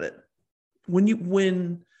think about it.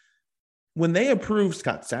 When they approved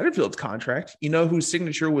Scott Satterfield's contract, you know whose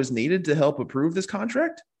signature was needed to help approve this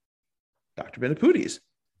contract? Dr. Benaputi's.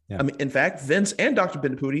 Yeah. I mean, in fact, Vince and Dr.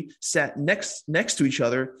 Bendaputi sat next to each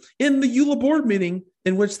other in the EULA board meeting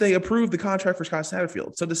in which they approved the contract for Scott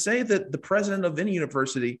Satterfield. So to say that the president of any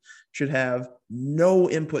university should have no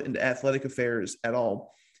input into athletic affairs at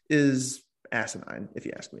all is asinine, if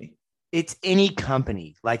you ask me. It's any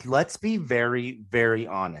company. Like, let's be very, very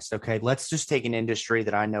honest. Okay. Let's just take an industry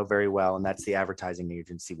that I know very well, and that's the advertising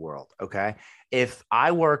agency world. Okay. If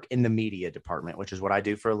I work in the media department, which is what I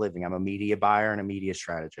do for a living, I'm a media buyer and a media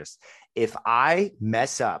strategist. If I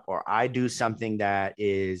mess up or I do something that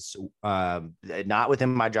is not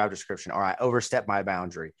within my job description, or I overstep my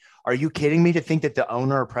boundary, are you kidding me to think that the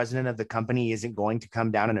owner or president of the company isn't going to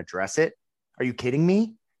come down and address it? Are you kidding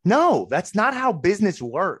me? No, that's not how business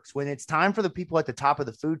works. When it's time for the people at the top of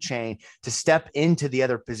the food chain to step into the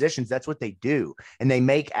other positions, that's what they do. And they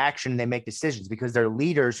make action and they make decisions because they're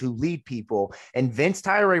leaders who lead people. And Vince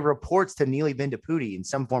Tyree reports to Neely Bendaputi in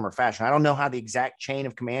some form or fashion. I don't know how the exact chain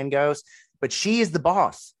of command goes, but she is the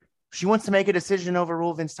boss. She wants to make a decision,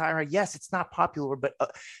 overrule Vince Tyree. Yes, it's not popular, but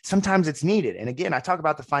sometimes it's needed. And again, I talk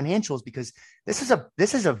about the financials because this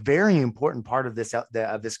is a very important part of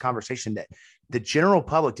this conversation that the general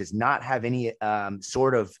public does not have any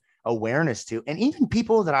sort of awareness to. And even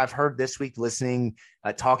people that I've heard this week listening,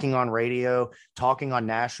 talking on radio, talking on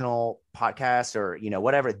national podcasts, or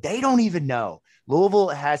whatever, they don't even know. Louisville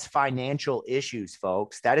has financial issues,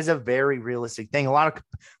 folks. That is a very realistic thing. A lot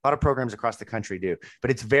of programs across the country do,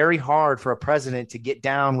 but it's very hard for a president to get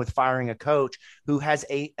down with firing a coach who has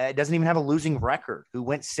doesn't even have a losing record, who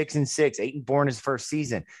went 6-6, 8-4 in his first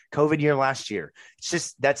season, COVID year last year.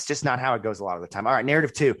 That's just not how it goes a lot of the time. All right.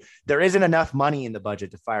 Narrative 2, there isn't enough money in the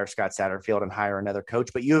budget to fire Scott Satterfield and hire another coach,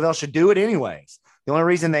 but U of L should do it anyways. The only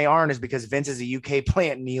reason they aren't is because Vince is a UK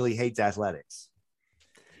plant and Neely hates athletics.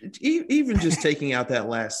 Even just taking out that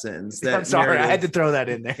last sentence. I'm sorry, I had to throw that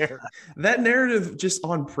in there. That narrative just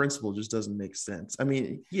on principle just doesn't make sense. I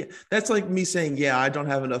mean, yeah, that's like me saying, yeah, I don't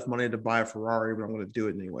have enough money to buy a Ferrari, but I'm going to do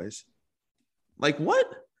it anyways. Like what?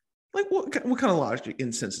 Like what kind of logic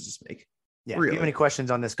and sense does this make? Yeah. Really? If you have any questions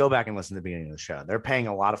on this, go back and listen to the beginning of the show. They're paying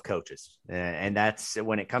a lot of coaches. And that's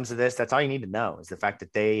when it comes to this, that's all you need to know is the fact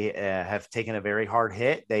that they have taken a very hard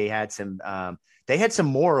hit. They had some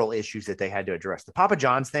moral issues that they had to address. The Papa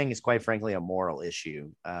John's thing is quite frankly a moral issue,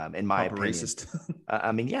 in my opinion. Racist.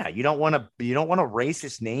 I mean, yeah, you don't want a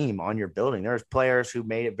racist name on your building. There's players who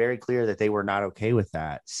made it very clear that they were not okay with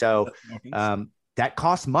that. So that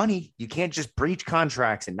costs money. You can't just breach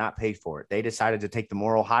contracts and not pay for it. They decided to take the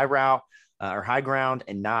moral high route. Or high ground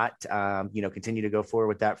and not, continue to go forward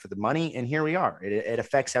with that for the money. And here we are. It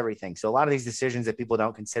affects everything. So a lot of these decisions that people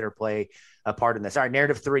don't consider play a part in this. All right,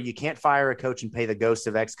 narrative 3, you can't fire a coach and pay the ghosts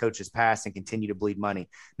of ex-coaches past and continue to bleed money.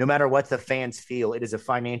 No matter what the fans feel, it is a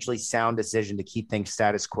financially sound decision to keep things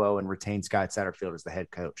status quo and retain Scott Satterfield as the head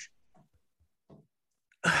coach.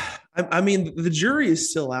 I mean, the jury is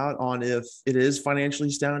still out on if it is financially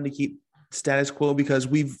sound to keep status quo because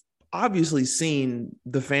we've obviously seen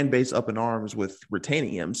the fan base up in arms with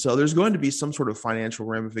retaining him. So there's going to be some sort of financial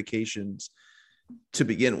ramifications to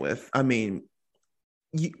begin with. I mean,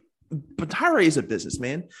 but Tyree is a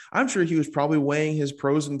businessman. I'm sure he was probably weighing his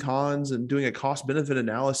pros and cons and doing a cost benefit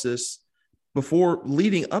analysis before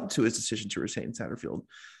leading up to his decision to retain Satterfield.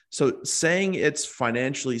 So saying it's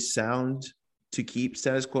financially sound to keep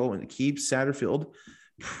status quo and to keep Satterfield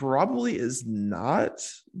probably was not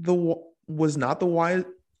the wise.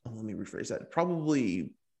 Let me rephrase that. Probably,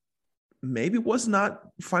 maybe was not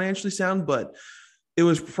financially sound, but it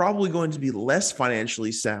was probably going to be less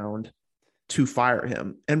financially sound to fire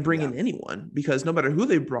him and bring in anyone, because no matter who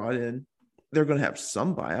they brought in, they're going to have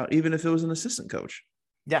some buyout, even if it was an assistant coach.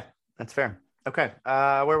 Yeah, that's fair. Okay. Where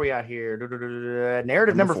are we at here?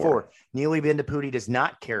 Narrative number four. Neely Bendapudi does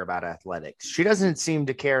not care about athletics. She doesn't seem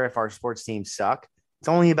to care if our sports teams suck. It's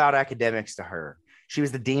only about academics to her. She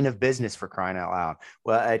was the dean of business, for crying out loud.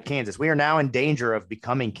 Well, at Kansas, we are now in danger of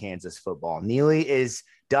becoming Kansas football. Neely is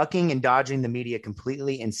ducking and dodging the media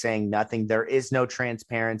completely and saying nothing. There is no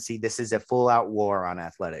transparency. This is a full-out war on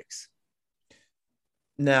athletics.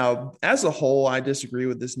 Now, as a whole, I disagree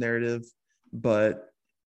with this narrative, but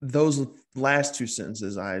those last two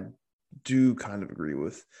sentences I do kind of agree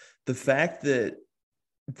with. The fact that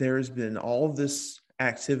there's been all of this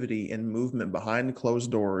activity and movement behind closed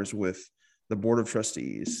doors with the Board of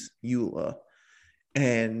Trustees, EULA,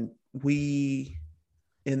 and we,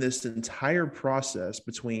 in this entire process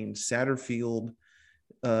between Satterfield,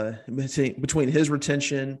 between his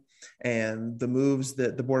retention and the moves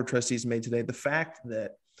that the Board of Trustees made today, the fact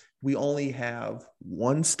that we only have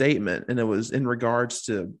one statement, and it was in regards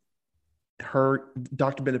to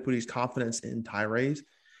Dr. Bendapudi's confidence in tirades,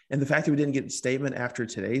 and the fact that we didn't get a statement after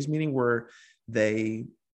today's meeting where they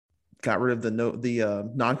got rid of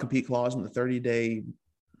the non-compete clause and the 30-day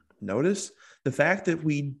notice, the fact that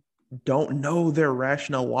we don't know their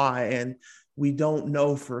rationale why, and we don't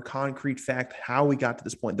know for a concrete fact how we got to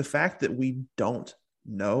this point, the fact that we don't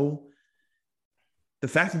know, the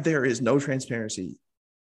fact that there is no transparency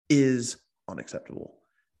is unacceptable.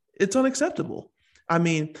 It's unacceptable. I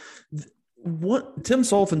mean, Tim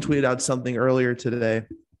Sullivan tweeted out something earlier today.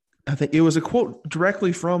 I think it was a quote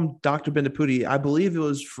directly from Dr. Bendapudi. I believe it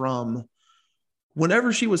was from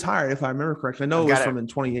whenever she was hired, if I remember correctly. I know it was from in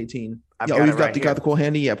 2018. You've got the quote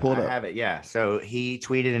handy? Yeah, pull it up. I have it, yeah. So he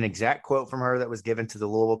tweeted an exact quote from her that was given to the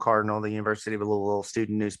Louisville Cardinal, the University of Louisville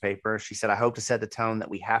student newspaper. She said, "I hope to set the tone that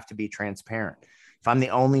we have to be transparent. If I'm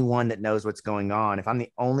the only one that knows what's going on, if I'm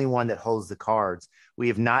the only one that holds the cards, we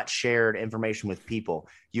have not shared information with people.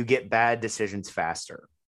 You get bad decisions faster."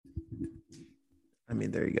 I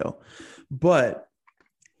mean, there you go. But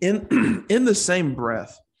in the same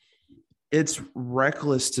breath, it's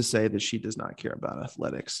reckless to say that she does not care about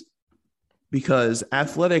athletics, because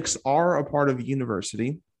athletics are a part of a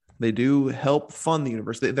university. They do help fund the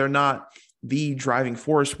university. They're not the driving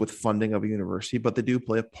force with funding of a university, but they do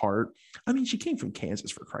play a part. I mean, she came from Kansas,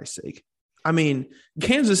 for Christ's sake. I mean,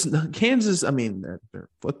 Kansas, I mean, they're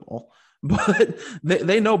football, but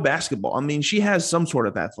they know basketball. I mean, she has some sort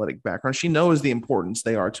of athletic background. She knows the importance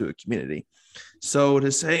they are to a community. So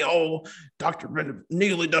to say, oh, Dr.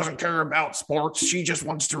 Neely doesn't care about sports, she just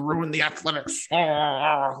wants to ruin the athletics.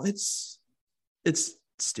 Oh, it's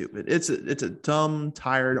stupid. It's a dumb,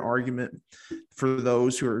 tired argument for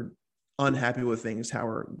those who are unhappy with things how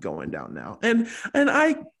are going down now. And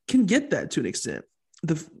I can get that to an extent.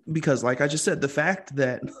 Because like I just said, the fact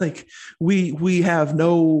that like we have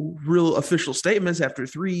no real official statements after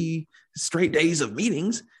 3 straight days of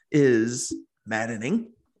meetings is maddening.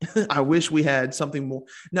 I wish we had something more.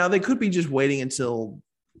 Now they could be just waiting until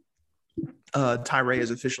Tyree is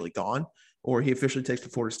officially gone or he officially takes the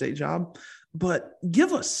Florida State job, but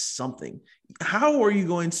give us something. How are you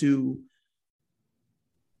going to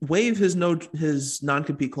waive his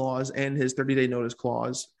non-compete clause and his 30-day notice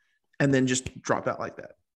clause and then just drop out like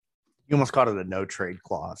that? You almost called it a no trade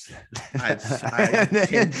clause. I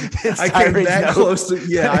came that close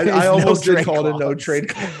to, I almost did call it a no trade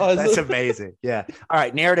clause. That's amazing. Yeah. All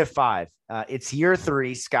right. Narrative 5. It's year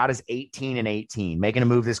 3. Scott is 18-18. Making a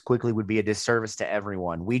move this quickly would be a disservice to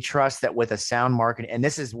everyone. We trust that with a sound market, and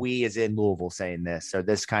this is we as in Louisville saying this, so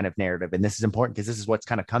this kind of narrative, and this is important because this is what's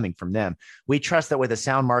kind of coming from them. We trust that with a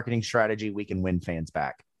sound marketing strategy, we can win fans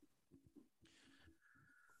back.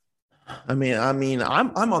 I mean,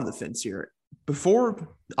 I'm on the fence here.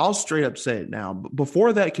 I'll straight up say it now.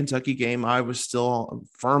 Before that Kentucky game, I was still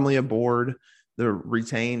firmly aboard the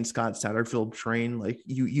retained Scott Satterfield train. Like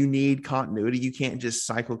you need continuity. You can't just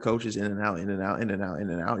cycle coaches in and out, in and out, in and out, in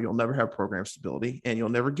and out. You'll never have program stability, and you'll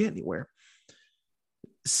never get anywhere.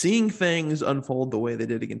 Seeing things unfold the way they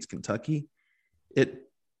did against Kentucky, it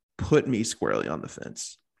put me squarely on the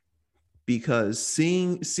fence. Because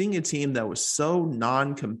seeing a team that was so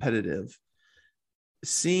non-competitive,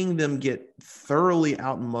 seeing them get thoroughly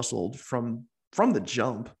out-muscled from the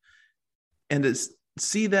jump, and to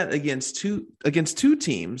see that against two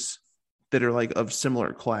teams that are like of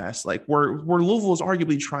similar class, like where Louisville is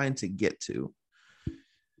arguably trying to get to.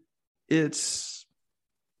 It's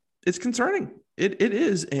concerning. It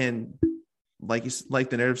is. And like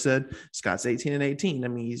the narrative said, Scott's 18-18. I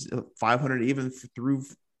mean, he's 500 even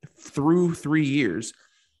through 3 years.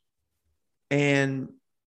 And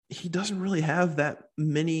he doesn't really have that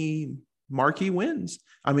many marquee wins.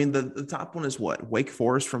 I mean, the top one is what? Wake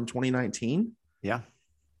Forest from 2019. Yeah.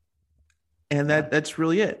 And that's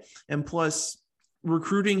really it. And plus,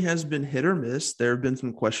 recruiting has been hit or miss. There have been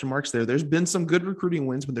some question marks there. There's been some good recruiting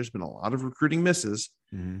wins, but there's been a lot of recruiting misses.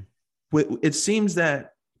 Mm-hmm. It seems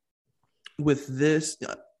that with this,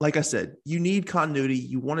 like I said, you need continuity.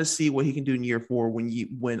 You want to see what he can do in year 4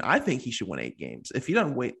 when I think he should win 8 games. If he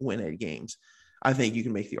doesn't win 8 games, I think you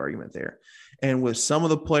can make the argument there. And with some of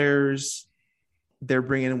the players they're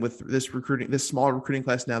bringing in with this small recruiting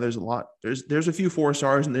class now, there's a lot. There's a few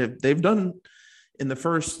 4-stars, and they've done in the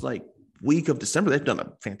first week of December, they've done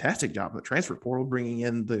a fantastic job in the transfer portal, bringing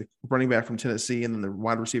in the running back from Tennessee and then the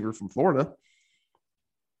wide receiver from Florida.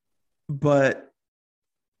 But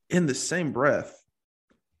in the same breath,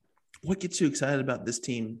 what gets you excited about this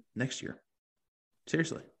team next year?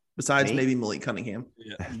 Seriously, besides maybe Malik Cunningham.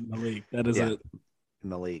 Yeah, Malik. That is it.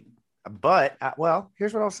 Malik. But,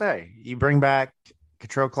 here's what I'll say. You bring back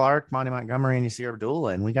Catrell Clark, Monty Montgomery, and Yasir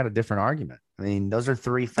Abdullah, and we got a different argument. I mean, those are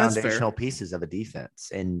 3 foundational pieces of a defense.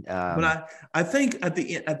 And but I think at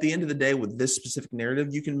the end of the day, with this specific narrative,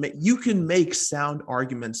 you can make sound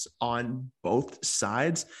arguments on both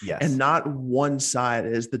sides, and not one side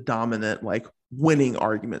is the dominant winning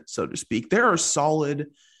argument, so to speak. There are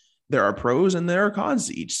pros and there are cons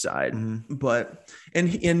to each side. Mm-hmm. But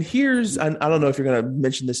here's, I don't know if you're going to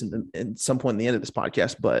mention this in some point in the end of this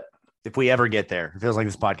podcast, but if we ever get there, it feels like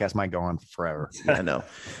this podcast might go on forever. I know.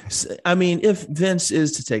 I mean, if Vince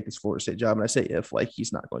is to take this Florida State job, and I say if,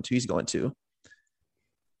 he's not going to, he's going to.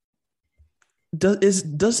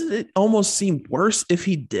 Doesn't it almost seem worse if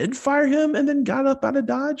he did fire him and then got up out of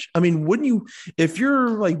Dodge? I mean, wouldn't you, if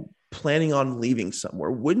you're planning on leaving somewhere,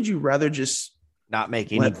 wouldn't you rather just not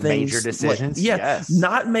make any major decisions?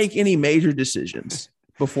 Not make any major decisions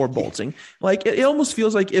before bolting. It almost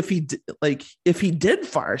feels like if he did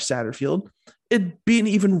fire Satterfield, it'd be an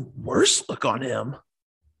even worse look on him.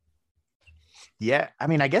 Yeah, I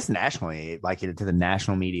mean, I guess nationally, to the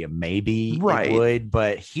national media, maybe it would,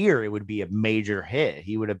 but here it would be a major hit.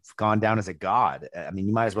 He would have gone down as a god. I mean,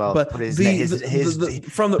 you might as well put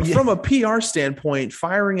from a PR standpoint,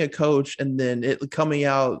 firing a coach and then it coming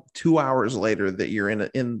out 2 hours later that you're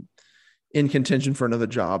in contention for another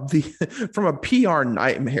job. From a PR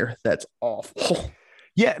nightmare, that's awful.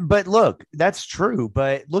 Yeah, but look, that's true.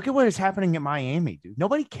 But look at what is happening at Miami, dude.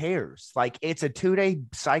 Nobody cares. It's a 2-day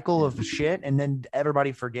cycle of shit, and then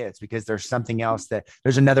everybody forgets because there's something else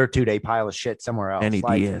there's another 2-day pile of shit somewhere else. Any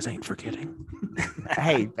Diaz ain't forgetting.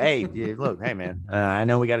 hey, dude, look, hey, man. I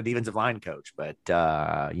know we got a defensive line coach, but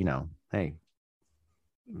hey,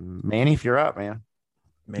 Manny, if you're up, man,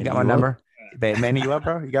 you got my number. Manny, you up,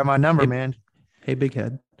 bro? You got my number, man. Hey, big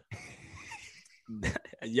head.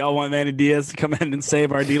 Y'all want Manny Diaz to come in and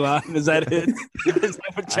save our D-line? Is that it? Is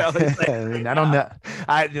that what y'all saying? I don't know.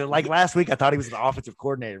 Last week, I thought he was the offensive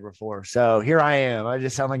coordinator before. So here I am. I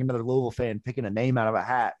just sound like another Louisville fan picking a name out of a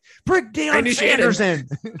hat. Bring Deion Sanderson.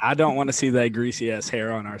 I don't want to see that greasy-ass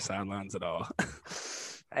hair on our sidelines at all.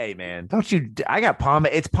 Hey, man, don't you – I got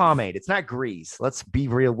pomade. It's pomade. It's not grease. Let's be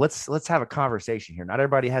real. Let's have a conversation here. Not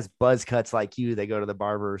everybody has buzz cuts like you. They go to the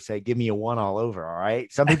barber and say, give me a one all over, all right?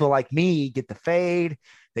 Some people like me get the fade.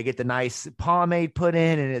 They get the nice pomade put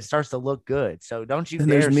in, and it starts to look good. So don't you and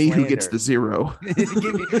dare there's me slander. Who gets the 0.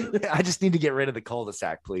 I just need to get rid of the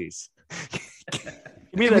cul-de-sac, please.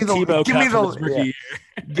 Give me the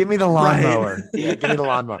lawnmower. Yeah, give me the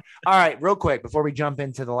lawnmower. All right, real quick before we jump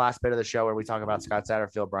into the last bit of the show where we talk about Scott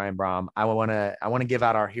Satterfield, Brian Brom, I want to give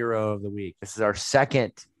out our hero of the week. This is our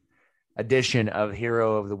second edition of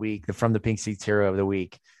Hero of the Week, the From the Pink Seats Hero of the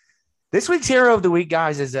Week. This week's Hero of the Week,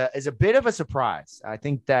 guys, is a bit of a surprise. I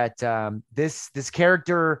think that this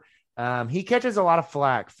character he catches a lot of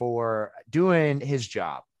flack for doing his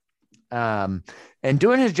job. And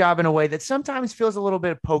doing his job in a way that sometimes feels a little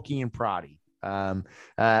bit pokey and proddy.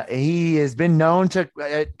 He has been known to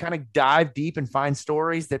kind of dive deep and find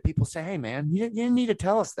stories that people say, hey, man, you didn't need to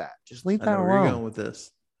tell us that. Just leave that alone. Where you're going with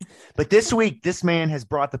this. But this week, this man has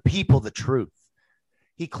brought the people the truth.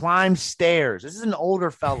 He climbed stairs. This is an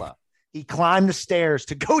older fella. He climbed the stairs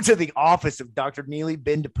to go to the office of Dr. Neely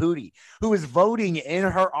Bendaputi, who is voting in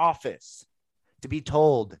her office to be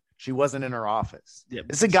told she wasn't in her office. Yeah,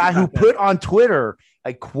 this is a guy who put on Twitter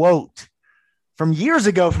a quote from years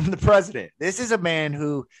ago from the president. This is a man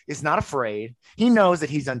who is not afraid. He knows that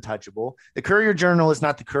he's untouchable. The Courier Journal is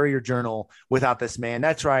not the Courier Journal without this man.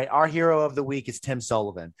 That's right. Our hero of the week is Tim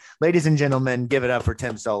Sullivan. Ladies and gentlemen, give it up for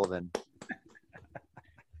Tim Sullivan.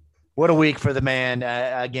 What a week for the man.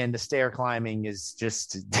 Again, the stair climbing is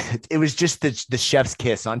just, it was just the chef's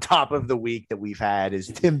kiss on top of the week that we've had is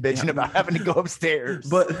Tim bitching about having to go upstairs.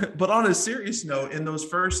 But on a serious note, in those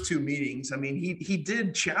first two meetings, I mean, he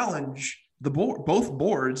did challenge the board, both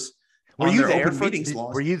boards. Were you there?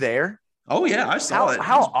 Were you there? Oh yeah, I saw it.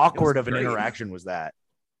 How awkward of an interaction was that?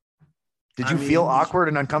 Did you feel awkward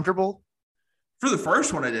and uncomfortable? For the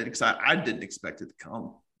first one, I did because I didn't expect it to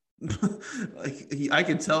come. I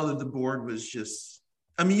could tell that the board was just.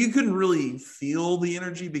 I mean, you couldn't really feel the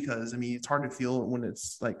energy because it's hard to feel it when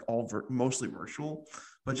it's like mostly virtual.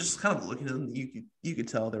 But just kind of looking at them, you could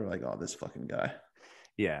tell they were like, "Oh, this fucking guy."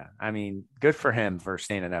 Yeah, I mean, good for him for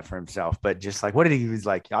standing up for himself. But just like, what did he was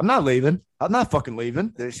like? I'm not leaving. I'm not fucking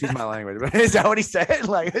leaving. Excuse my language. But is that what he said?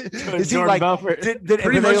 Like, is he like Belfort?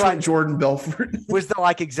 Pretty much like Jordan Belfort was the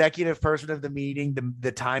like executive person of the meeting,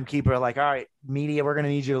 the timekeeper. Like, all right, media, we're gonna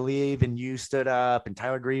need you to leave, and you stood up, and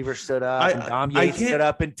Tyler Griever stood up, and Dom Yates stood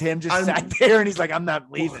up, and Tim just sat there, and he's like, I'm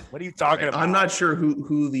not leaving. What are you talking about? I'm not sure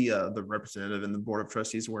who the representative and the board of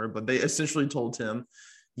trustees were, but they essentially told Tim,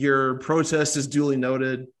 your protest is duly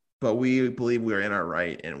noted, but we believe we are in our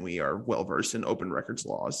right and we are well versed in open records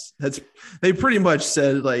laws. They pretty much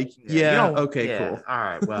said like, okay, cool. All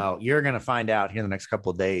right. Well, you're going to find out here in the next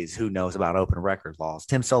couple of days who knows about open record laws.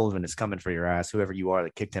 Tim Sullivan is coming for your ass, whoever you are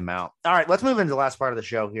that kicked him out. All right, let's move into the last part of the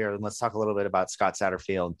show here and let's talk a little bit about Scott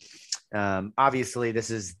Satterfield. Obviously, this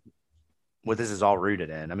is what this is all rooted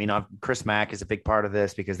in. I mean, Chris Mack is a big part of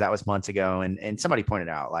this because that was months ago. And somebody pointed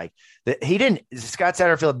out like that Scott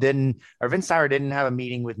Satterfield Vince Tyra didn't have a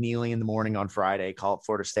meeting with Neely in the morning on Friday, call up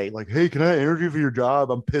Florida State. Like, hey, can I interview for your job?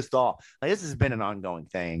 I'm pissed off. Like this has been an ongoing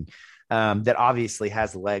thing that obviously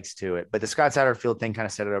has legs to it, but the Scott Satterfield thing kind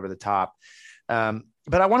of set it over the top. But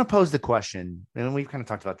I want to pose the question, and we've kind of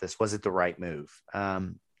talked about this. Was it the right move?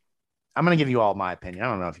 I'm going to give you all my opinion. I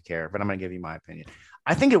don't know if you care, but I'm going to give you my opinion.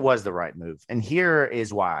 I think it was the right move. And here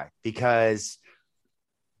is why, because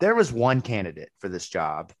there was one candidate for this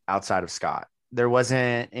job outside of Scott. There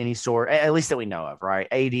wasn't any sort, at least that we know of, right?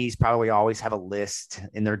 ADs probably always have a list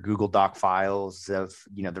in their Google Doc files of,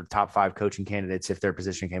 their top 5 coaching candidates if their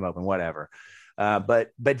position came open, whatever. But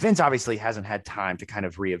Vince obviously hasn't had time to kind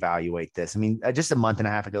of reevaluate this. I mean, just a month and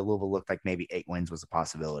a half ago, Louisville looked like maybe 8 wins was a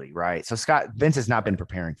possibility, right? So Vince has not been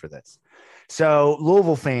preparing for this. So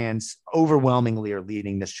Louisville fans overwhelmingly are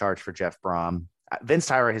leading this charge for Jeff Brom. Vince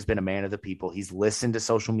Tyra has been a man of the people. He's listened to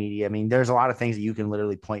social media. I mean, there's a lot of things that you can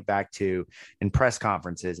literally point back to in press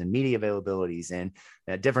conferences and media availabilities and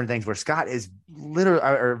different things where Scott is literally,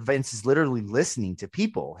 or Vince is literally listening to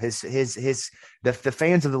people. The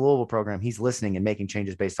fans of the Louisville program, he's listening and making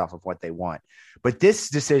changes based off of what they want. But this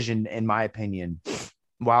decision, in my opinion,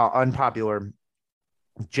 while unpopular,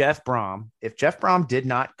 if Jeff Brom did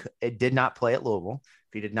not play at Louisville,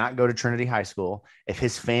 if he did not go to Trinity High School, if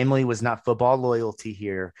his family was not football loyalty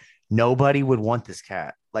here, nobody would want this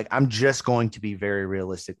cat. Like, I'm just going to be very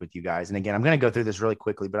realistic with you guys. And again, I'm going to go through this really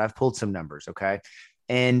quickly, but I've pulled some numbers. Okay.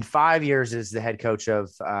 And 5 years as the head coach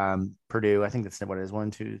of Purdue. I think that's what it is.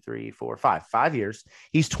 1, 2, 3, 4, 5. 5 years.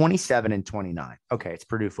 He's 27-29. Okay. It's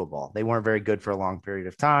Purdue football. They weren't very good for a long period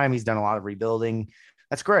of time. He's done a lot of rebuilding.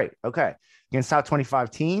 That's great. Okay. Against top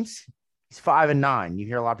 25 teams, he's 5-9. You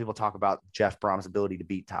hear a lot of people talk about Jeff Brom's ability to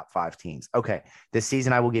beat top 5 teams. Okay. This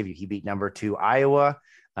season, I will give you, he beat number 2 Iowa.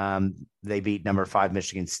 They beat number 5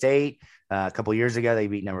 Michigan State. A couple years ago, they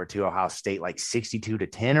beat number 2 Ohio State, like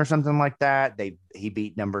 62-10 or something like that. He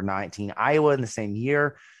beat number 19 Iowa in the same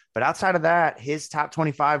year. But outside of that, his top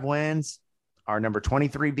 25 wins are number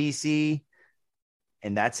 23 BC.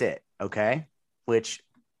 And that's it. Okay. Which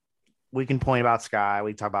we can point about Sky.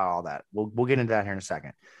 We can talk about all that. We'll get into that here in a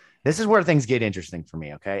second. This is where things get interesting for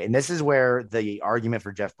me, okay? And this is where the argument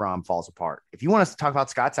for Jeff Brom falls apart. If you want us to talk about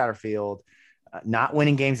Scott Satterfield not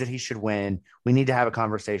winning games that he should win, we need to have a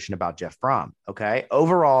conversation about Jeff Brom, okay?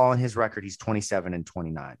 Overall, in his record, he's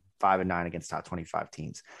 27-29, 5-9 against top 25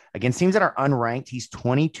 teams. Against teams that are unranked, he's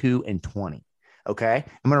 22-20, okay?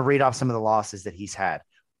 I'm going to read off some of the losses that he's had.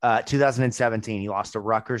 2017, he lost to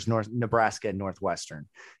Rutgers, Nebraska, and Northwestern.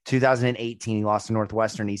 2018, he lost to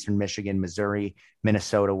Northwestern, Eastern Michigan, Missouri,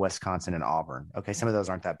 Minnesota, Wisconsin, and Auburn. Okay, some of those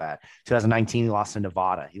aren't that bad. 2019, he lost to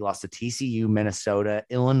Nevada. He lost to TCU, Minnesota,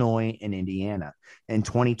 Illinois, and Indiana. In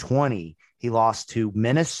 2020, he lost to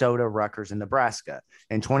Minnesota, Rutgers, and Nebraska.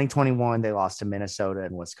 In 2021, they lost to Minnesota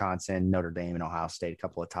and Wisconsin, Notre Dame, and Ohio State, a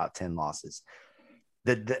couple of top 10 losses.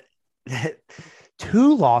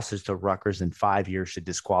 2 losses to Rutgers in 5 years should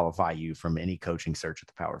disqualify you from any coaching search at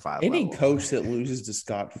the Power 5 Any level. coach that loses to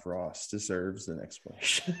Scott Frost deserves an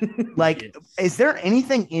explanation. Like, is there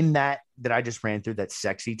anything in that I just ran through that's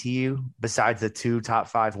sexy to you besides the 2 top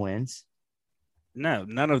 5 wins? No,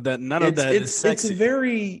 none of that. None of that is sexy.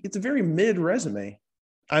 It's a very mid resume.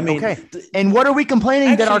 I mean, okay. And what are we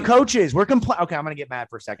complaining that our coach is? We're complaining. Okay, I'm going to get mad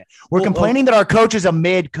for a second. We're complaining that our coach is a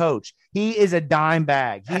mid coach. He is a dime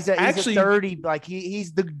bag. He's a 30. Like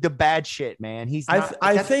he's the bad shit, man. He's not,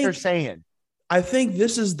 I think what they're saying. I think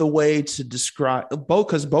this is the way to describe both,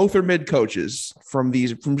 because both are mid coaches from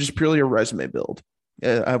just purely a resume build.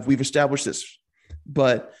 We've established this,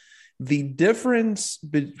 but the difference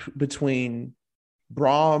between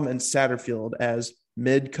Braum and Satterfield as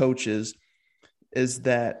mid coaches is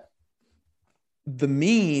that the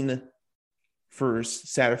mean for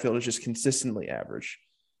Satterfield is just consistently average.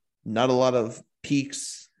 Not a lot of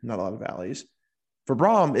peaks, not a lot of valleys. For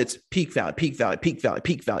Braum, it's peak valley, peak valley, peak valley,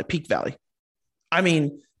 peak valley, peak valley. I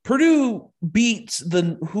mean, Purdue beat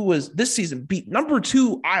this season number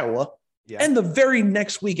 2 Iowa, and the very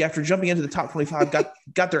next week after jumping into the top 25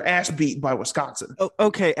 got their ass beat by Wisconsin. Oh,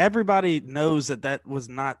 okay, everybody knows that was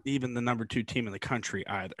not even the number 2 team in the country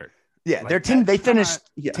either. Yeah, like their team, they finished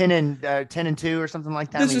 10 and 2 or something like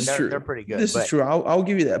that. This is true. They're pretty good. This is true. I'll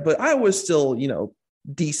give you that. But Iowa's still,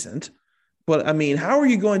 decent. But I mean, how are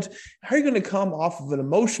you going to come off of an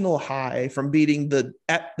emotional high from beating the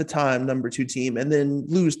at the time number 2 team and then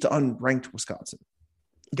lose to unranked Wisconsin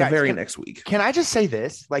next week? Can I just say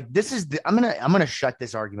this? Like, this is I'm gonna shut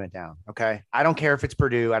this argument down. Okay, I don't care if it's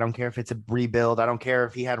Purdue. I don't care if it's a rebuild. I don't care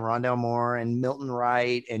if he had Rondell Moore and Milton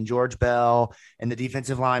Wright and George Bell and the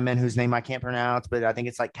defensive lineman whose name I can't pronounce, but I think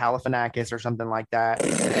it's like Galifianakis or something like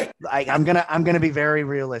that. I'm gonna be very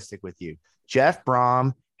realistic with you. Jeff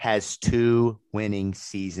Braum has 2 winning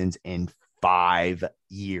seasons in 5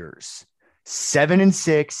 years,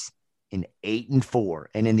 7-6 and 8-4.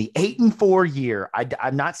 And in the 8-4 year,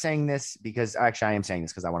 I'm not saying this because actually I am saying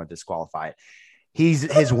this because I want to disqualify it.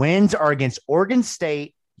 His wins are against Oregon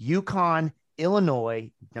State, UConn,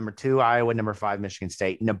 Illinois, number 2, Iowa, number 5, Michigan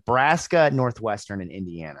State, Nebraska, Northwestern, and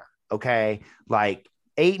Indiana. Okay. Like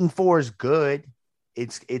 8-4 is good.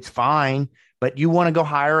 It's fine. But you want to go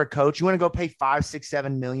hire a coach? You want to go pay $5, $6,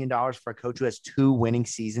 $7 million for a coach who has 2 winning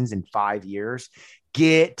seasons in 5 years?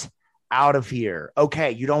 Get out of here.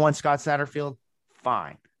 Okay, you don't want Scott Satterfield?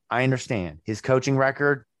 Fine. I understand. His coaching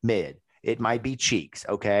record, mid. It might be cheeks,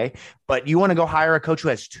 okay? But you want to go hire a coach who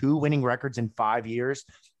has 2 winning records in 5 years?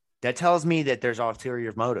 That tells me that there's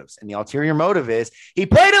ulterior motives. And the ulterior motive is he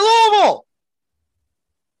played at Louisville.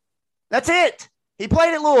 That's it. He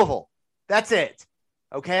played at Louisville. That's it.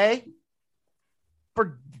 Okay?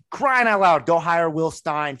 For crying out loud, go hire Will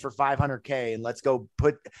Stein for $500K and let's go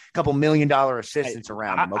put a couple $1 million assistants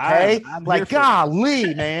around him. Okay. I'm like,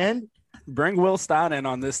 golly, man. Bring Will Stein in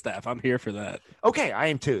on this staff. I'm here for that. Okay. I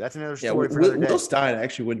am too. That's another story. Will Stein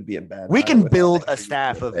actually wouldn't be a bad. We can build a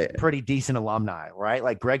staff of pretty decent alumni, right?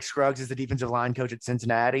 Like Greg Scruggs is the defensive line coach at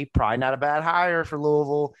Cincinnati. Probably not a bad hire for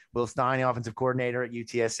Louisville. Will Stein, the offensive coordinator at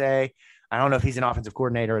UTSA. I don't know if he's an offensive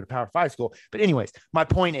coordinator at a Power 5 school, but anyways, my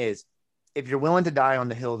point is, if you're willing to die on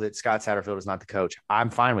the hill that Scott Satterfield is not the coach, I'm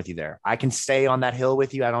fine with you there. I can stay on that hill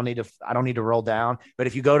with you. I don't need to roll down. But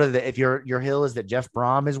if you go to if your hill is that Jeff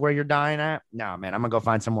Braum is where you're dying at, no, man, I'm gonna go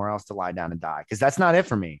find somewhere else to lie down and die because that's not it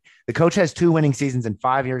for me. The coach has 2 winning seasons in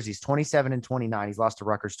 5 years. He's 27 and 29. He's lost to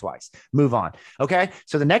Rutgers twice. Move on. Okay.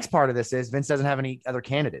 So the next part of this is Vince doesn't have any other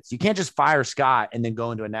candidates. You can't just fire Scott and then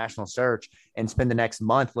go into a national search and spend the next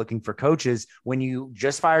month looking for coaches when you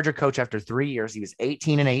just fired your coach after 3 years. He was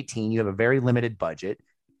 18 and 18. You have a very limited budget.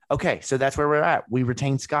 Okay, so that's where we're at. We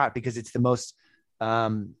retain Scott because it's the most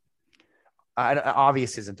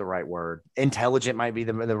obvious isn't the right word. Intelligent might be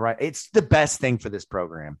the right. It's the best thing for this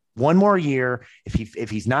program. 1 more year. If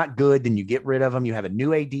he's not good, then you get rid of him. You have a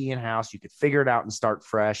new AD in house. You could figure it out and start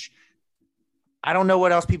fresh. I don't know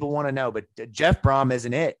what else people want to know, but Jeff Braum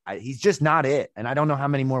isn't it. He's just not it. And I don't know how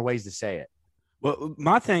many more ways to say it. Well,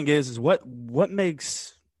 my thing is what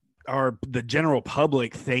makes the general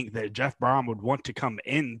public think that Jeff Braum would want to come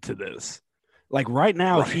into this? Like right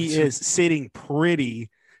now, He is sitting pretty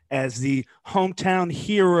as the hometown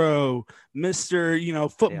hero,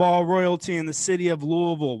 Mr. Football royalty in the city of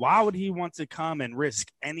Louisville. Why would he want to come and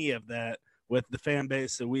risk any of that with the fan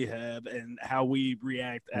base that we have and how we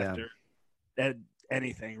react after that?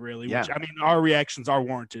 Anything really, which I mean, our reactions are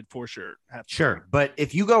warranted for sure. Sure. But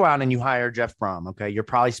if you go out and you hire Jeff Braum, okay, you're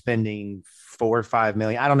probably spending $4 or $5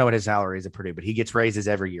 million. I don't know what his salary is at Purdue, but he gets raises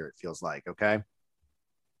every year. It feels like, okay.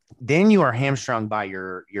 then you are hamstrung by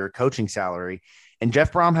your coaching salary. And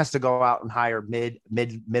Jeff Brom has to go out and hire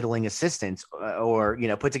middling assistants or,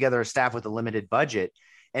 put together a staff with a limited budget.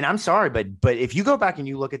 And I'm sorry, but if you go back and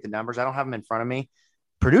you look at the numbers, I don't have them in front of me.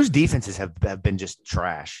 Purdue's defenses have been just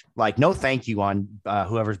trash. Like, no thank you on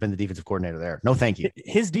whoever's been the defensive coordinator there. No thank you.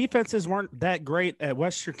 His defenses weren't that great at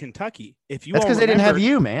Western Kentucky. That's because they didn't have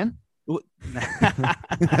you, man. Yeah,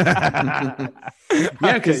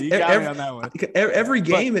 because every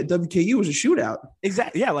game at WKU was a shootout.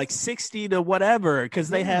 Exactly. Yeah, like 60 to whatever. Because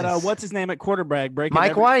they had what's his name at quarterback breaking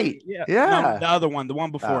Mike White. Yeah. No, the other one, the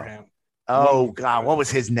one before him. Oh God, what was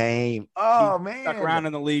his name? Oh man, stuck around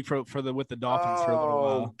in the league with the Dolphins for a little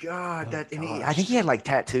while. Oh God, I think he had like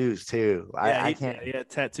tattoos too. Yeah, I can't. He had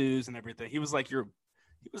tattoos and everything. He was like I'm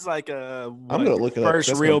gonna look it up.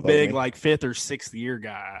 First real big like 5th or 6th year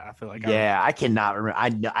guy. I feel like. I cannot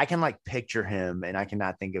remember. I can like picture him, and I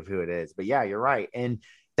cannot think of who it is. But yeah, you're right, and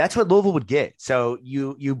that's what Louisville would get. So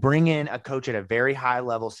you bring in a coach at a very high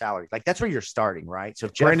level salary, like that's where you're starting, right? So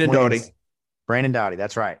if Brandon Doughty,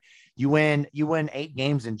 that's right. You win 8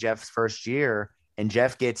 games in Jeff's first year, and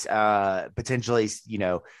Jeff gets potentially,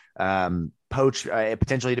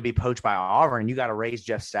 potentially to be poached by Auburn. You got to raise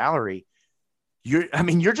Jeff's salary.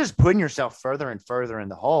 You're just putting yourself further and further in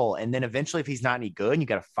the hole. And then eventually, if he's not any good, and you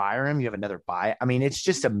got to fire him, you have another buy. It's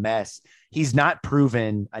just a mess. He's not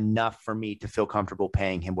proven enough for me to feel comfortable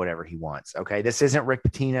paying him whatever he wants. Okay. This isn't Rick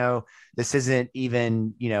Pitino. This isn't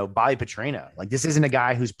even, Bobby Petrino. Like, this isn't a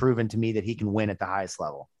guy who's proven to me that he can win at the highest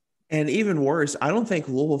level. And even worse, I don't think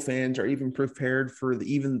Louisville fans are even prepared for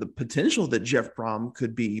even the potential that Jeff Brom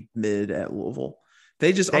could be mid at Louisville.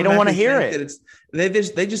 They don't want to hear it. They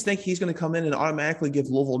just think he's going to come in and automatically give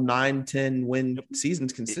Louisville 9-10 win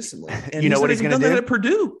seasons consistently. And you know what he's going to do at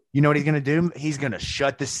Purdue? You know what he's going to do? He's going to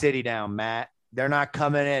shut the city down, Matt. They're not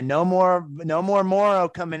coming in. No more Morrow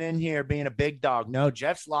coming in here being a big dog. No,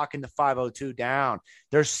 Jeff's locking the 502 down.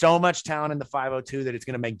 There's so much talent in the 502 that it's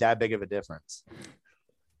going to make that big of a difference.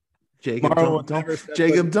 Jacob,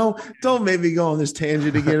 don't make me go on this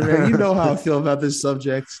tangent again, man. You know how I feel about this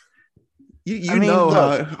subject. You know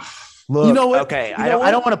what? Okay, I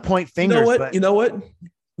don't want to point fingers. You know what?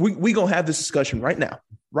 We gonna have this discussion right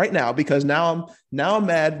now, because now I'm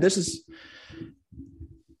mad.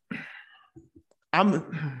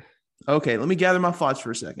 I'm okay. Let me gather my thoughts for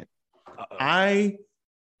a second. I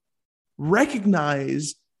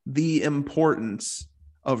recognize the importance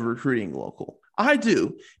of recruiting local. I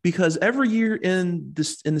do, because every year in the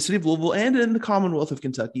city of Louisville and in the Commonwealth of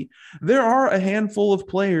Kentucky, there are a handful of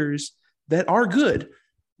players that are good.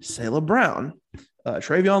 Selah Brown,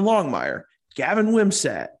 Travion Longmire, Gavin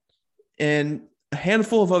Wimsatt, and a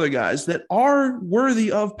handful of other guys that are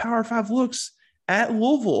worthy of Power 5 looks at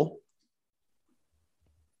Louisville.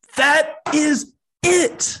 That is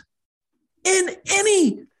it in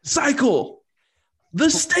any cycle. The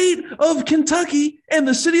state of Kentucky and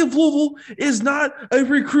the city of Louisville is not a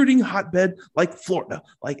recruiting hotbed like Florida,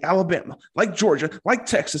 like Alabama, like Georgia, like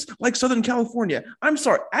Texas, like Southern California. I'm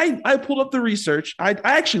sorry. I pulled up the research. I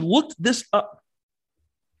actually looked this up.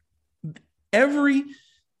 For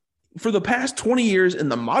the past 20 years in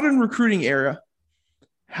the modern recruiting era,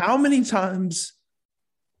 how many times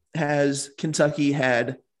has Kentucky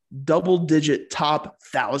had double-digit top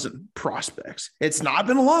 1,000 prospects? It's not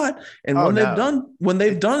been a lot. And when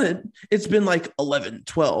they've done it, it's been like 11,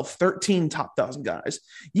 12, 13 top 1,000 guys.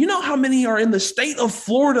 You know how many are in the state of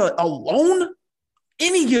Florida alone?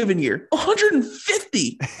 Any given year,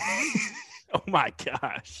 150. Oh my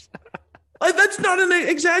gosh. Like, that's not an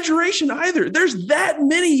exaggeration either. There's that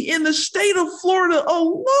many in the state of Florida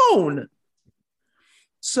alone.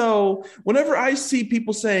 So whenever I see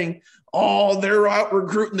people saying, oh, they're out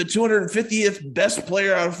recruiting the 250th best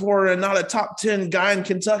player out of Florida and not a top 10 guy in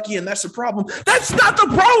Kentucky, and that's the problem. That's not the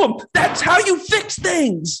problem. That's how you fix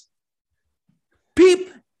things.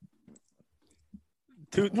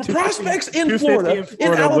 Prospects in Florida,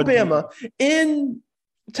 in Alabama, in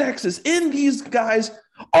Texas, in these guys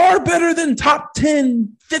are better than top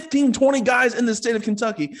 10, 15, 20 guys in the state of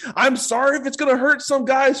Kentucky. I'm sorry if it's going to hurt some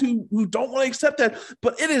guys who don't want to accept that,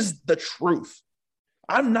 but it is the truth.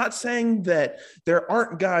 I'm not saying that there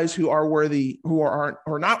aren't guys who are worthy, who are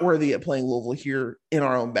not worthy at playing Louisville here in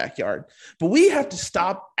our own backyard. But we have to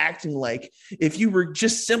stop acting like if you were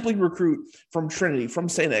just simply recruit from Trinity, from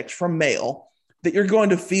St. X, from Mail, that you're going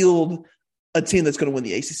to field a team that's going to win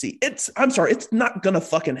the ACC. It's not going to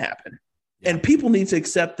fucking happen. And people need to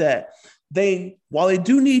accept that while they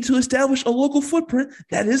do need to establish a local footprint,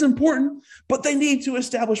 that is important, but they need to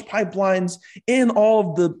establish pipelines in all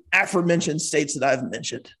of the aforementioned states that I've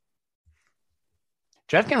mentioned.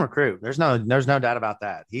 Jeff can recruit. There's no doubt about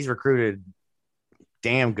that. He's recruited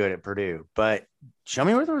damn good at Purdue, but show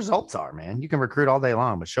me where the results are, man. You can recruit all day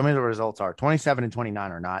long, but show me the results are. 27 and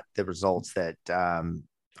 29 are not the results that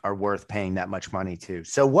are worth paying that much money to.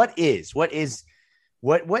 So what needs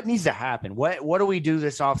to happen? What do we do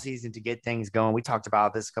this offseason to get things going? We talked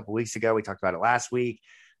about this a couple weeks ago. We talked about it last week.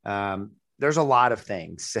 There's a lot of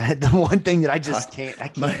things. The one thing that I can't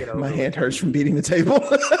get over. My hand hurts from beating the table.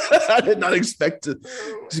 I did not expect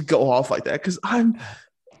to go off like that because I'm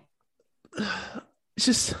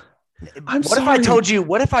sorry. What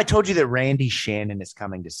if I told you that Randy Shannon is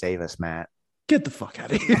coming to save us, Matt? Get the fuck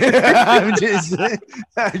out of here.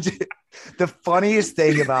 The funniest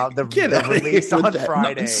thing about the release on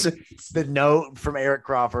Friday, the note from Eric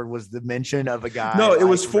Crawford was the mention of a guy. No, it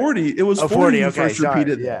was 40. It was 40. Okay, first sorry.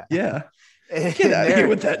 repeated. Yeah. Get out of here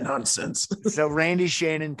with that nonsense. So Randy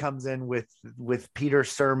Shannon comes in with Peter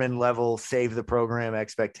Sermon level save the program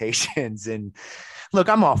expectations. And look,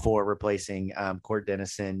 I'm all for replacing Court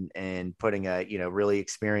Dennison and putting a really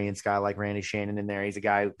experienced guy like Randy Shannon in there. He's a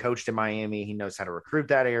guy who coached in Miami. He knows how to recruit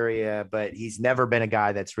that area, but he's never been a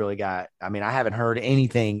guy that's really got. I mean, I haven't heard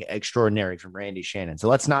anything extraordinary from Randy Shannon. So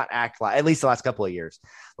let's not act like, at least the last couple of years,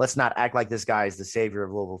 let's not act like this guy is the savior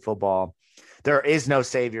of Louisville football. There is no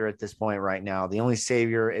savior at this point right now. The only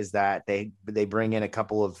savior is that they bring in a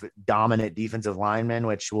couple of dominant defensive linemen,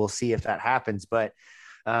 which we'll see if that happens. But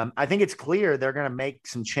I think it's clear they're going to make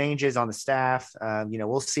some changes on the staff.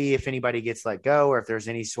 We'll see if anybody gets let go or if there's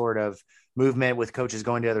any sort of movement with coaches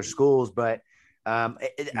going to other schools. But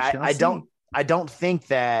I don't think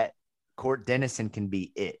that Court Dennison can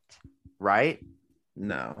be it, right?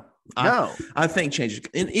 No. I think changes.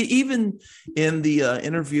 And even in the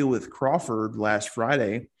interview with Crawford last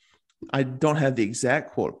Friday, I don't have the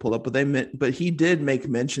exact quote pulled up, but he did make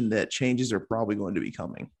mention that changes are probably going to be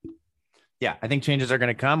coming. Yeah, I think changes are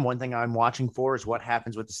going to come. One thing I'm watching for is what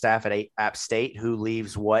happens with the staff at App State, who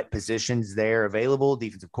leaves what positions they're available,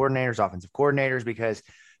 defensive coordinators, offensive coordinators, because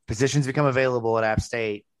positions become available at App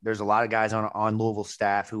State. There's a lot of guys on Louisville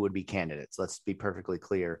staff who would be candidates. Let's be perfectly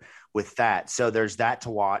clear with that. So there's that to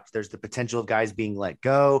watch. There's the potential of guys being let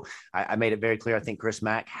go. I made it very clear. I think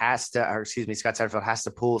Scott Satterfield has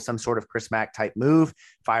to pull some sort of Chris Mack type move,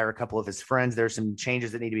 fire a couple of his friends. There's some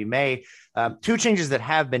changes that need to be made. Two changes that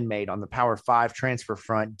have been made on the Power 5 transfer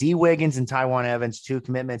front. D. Wiggins and Tywan Evans, two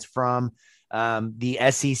commitments from the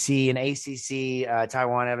SEC and ACC.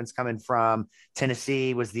 Tywan Evans coming from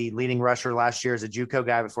Tennessee, was the leading rusher last year as a JUCO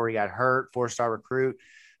guy before he got hurt, 4-star recruit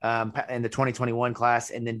in the 2021 class.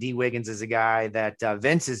 And then D. Wiggins is a guy that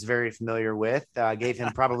Vince is very familiar with, gave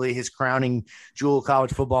him probably his crowning jewel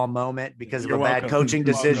college football moment because of a bad coaching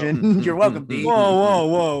decision. You're welcome, D.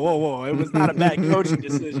 Whoa. It was not a bad coaching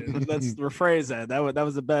decision. Let's rephrase that. That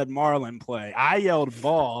was a bad Marlin play. I yelled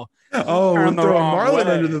ball. Oh, we're throwing Marlin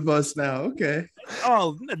under the bus now. Okay.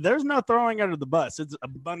 Oh, there's no throwing under the bus. It's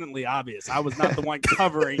abundantly obvious. I was not the one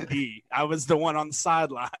covering D. I was the one on the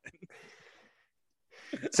sideline.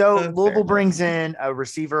 So Louisville brings in a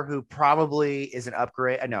receiver who probably is an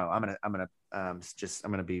upgrade. No, I'm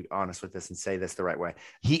gonna be honest with this and say this the right way.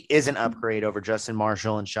 He is an upgrade over Justin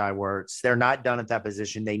Marshall and Shai Wertz. They're not done at that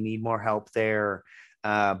position. They need more help there.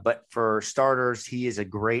 But for starters, he is a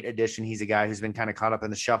great addition. He's a guy who's been kind of caught up in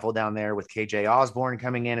the shuffle down there with KJ Osborne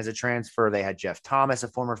coming in as a transfer. They had Jeff Thomas, a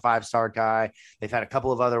former 5-star guy. They've had a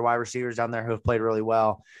couple of other wide receivers down there who have played really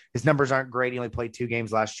well. His numbers aren't great. He only played 2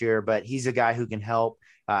 games last year, but he's a guy who can help.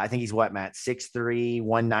 I think he's what, Matt? 6'3",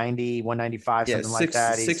 190, 195, something like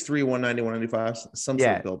that. 6'3", 190, 195, something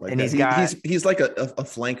like that. And he's like a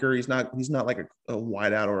flanker. He's not like a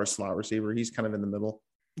wideout or a slot receiver. He's kind of in the middle.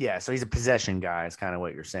 Yeah, so he's a possession guy. Is kind of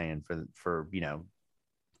what you're saying for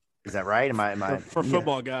is that right? Am I for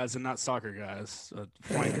football guys and not soccer guys?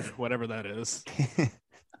 Flanker, whatever that is.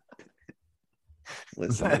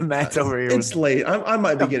 Listen, Matt's over here. It's late. I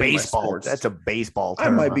might be getting baseball. My sports. That's a baseball term. I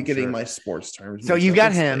might be getting my sports terms. So you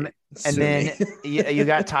got him, and then you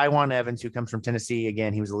got Tywan Evans, who comes from Tennessee.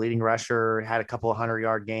 Again, he was a leading rusher, had a couple of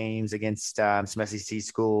 100-yard games against some SEC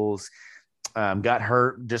schools. Got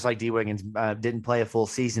hurt just like D. Wiggins, didn't play a full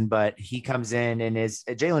season, but he comes in and is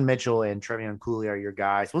Jalen Mitchell and Trevion Cooley are your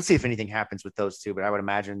guys. We'll see if anything happens with those two, but I would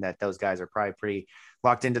imagine that those guys are probably pretty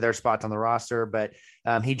locked into their spots on the roster. But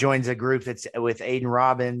he joins a group that's with Aiden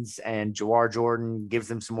Robbins and Jawar Jordan, gives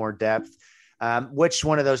them some more depth. Which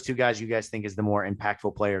one of those two guys you guys think is the more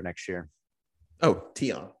impactful player next year? Oh,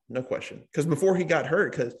 Tion, no question. Because before he got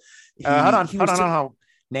hurt, hold on.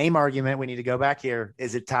 Name argument. We need to go back here.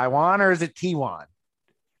 Is it Taiwan or is it T1?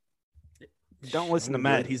 Don't listen to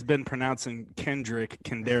Matt. He's been pronouncing Kendrick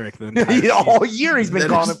all year. He's been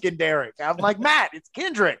calling him Kendrick. I'm like, Matt, it's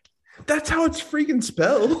Kendrick. That's how it's freaking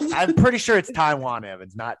spelled. I'm pretty sure it's Taiwan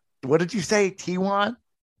Evans, not what did you say? Tion.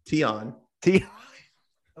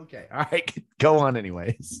 Okay, all right, go on.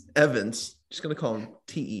 Anyways, Evans. Just gonna call him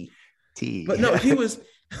Te. But no, he was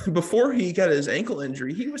before he got his ankle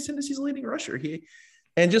injury. He was Tennessee's leading rusher.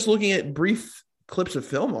 And just looking at brief clips of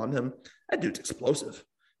film on him, that dude's explosive.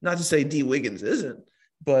 Not to say D. Wiggins isn't,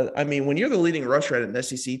 but I mean, when you're the leading rusher at an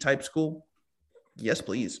SEC type school, yes,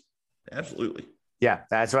 please. Absolutely. Yeah,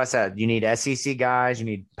 that's what I said. You need SEC guys. You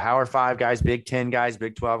need Power 5 guys, Big 10 guys,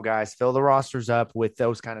 Big 12 guys. Fill the rosters up with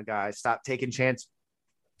those kind of guys. Stop taking chances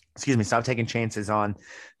on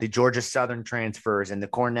the Georgia Southern transfers and the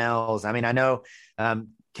Cornells. I mean, I know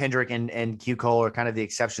Kendrick and Q. Cole are kind of the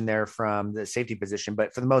exception there from the safety position,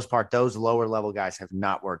 but for the most part, those lower level guys have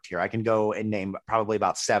not worked here. I can go and name probably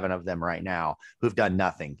about 7 of them right now who've done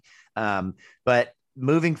nothing. But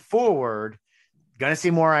moving forward, going to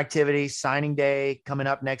see more activity. Signing day coming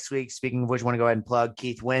up next week. Speaking of which, I want to go ahead and plug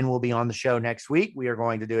Keith Wynn will be on the show next week. We are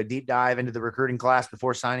going to do a deep dive into the recruiting class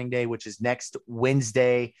before signing day, which is next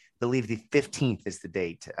Wednesday. I believe the 15th is the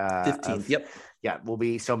date. 15th. Yep.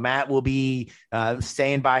 Yeah, Matt will be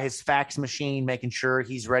staying by his fax machine, making sure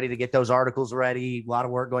he's ready to get those articles ready. A lot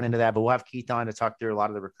of work going into that, but we'll have Keith on to talk through a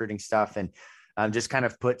lot of the recruiting stuff and just kind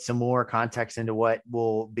of put some more context into what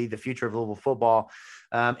will be the future of Louisville football.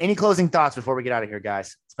 Any closing thoughts before we get out of here,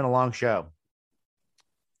 guys? It's been a long show.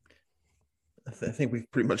 I think we've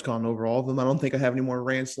pretty much gone over all of them. I don't think I have any more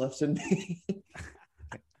rants left in me.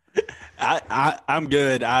 I'm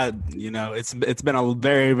good. It's been a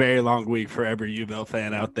very, very long week for every UVille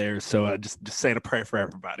fan out there. So just saying a prayer for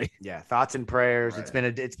everybody. Yeah, thoughts and prayers.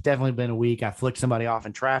 Right. It's definitely been a week. I flicked somebody off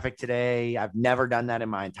in traffic today. I've never done that in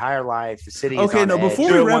my entire life. The city. Okay, no.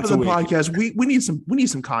 Before we wrap up the podcast, we need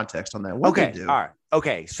some context on that. What okay, they do? All right.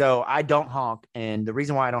 Okay, so I don't honk, and the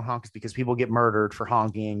reason why I don't honk is because people get murdered for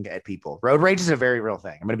honking at people. Road rage is a very real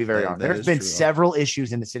thing. I'm going to be very honest. There's been several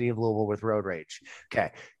issues in the city of Louisville with road rage.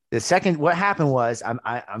 Okay. What happened was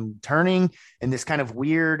I'm turning in this kind of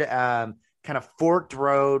weird kind of forked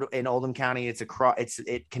road in Oldham County.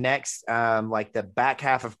 It connects like the back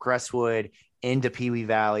half of Crestwood into Pee Wee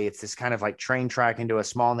Valley. It's this kind of like train track into a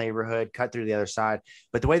small neighborhood, cut through the other side.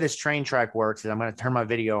 But the way this train track works is I'm going to turn my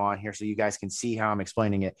video on here so you guys can see how I'm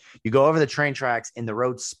explaining it. You go over the train tracks and the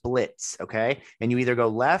road splits, okay? And you either go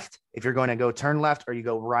left if you're going to go turn left, or you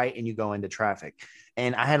go right and you go into traffic.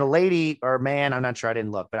 And I had a lady or man, I'm not sure, I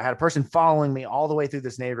didn't look, but I had a person following me all the way through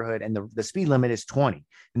this neighborhood, and the speed limit is 20.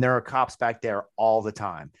 And there are cops back there all the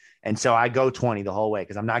time. And so I go 20 the whole way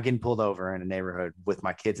because I'm not getting pulled over in a neighborhood with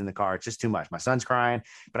my kids in the car. It's just too much. My son's crying.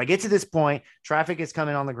 But I get to this point, traffic is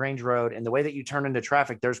coming on the Grange Road, and the way that you turn into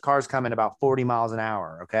traffic, there's cars coming about 40 miles an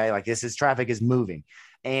hour, okay? Like traffic is moving.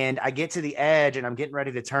 And I get to the edge and I'm getting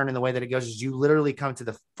ready to turn, and the way that it goes is you literally come to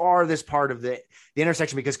the farthest part of the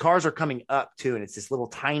intersection because cars are coming up too. And it's this little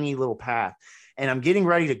tiny little path. And I'm getting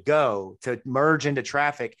ready to go to merge into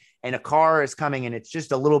traffic, and a car is coming, and it's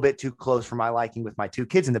just a little bit too close for my liking with my 2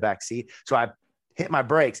 kids in the back seat. So I hit my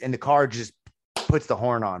brakes, and the car just puts the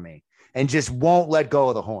horn on me and just won't let go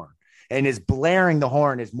of the horn, and is blaring the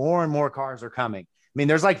horn as more and more cars are coming. I mean,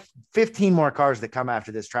 there's like 15 more cars that come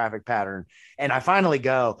after this traffic pattern. And I finally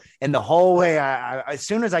go, and the whole way, as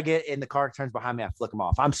soon as I get in, the car turns behind me, I flick them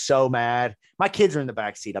off. I'm so mad. My kids are in the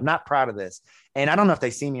back seat. I'm not proud of this. And I don't know if they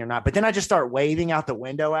see me or not, but then I just start waving out the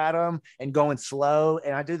window at them and going slow.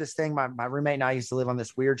 And I do this thing. My roommate and I used to live on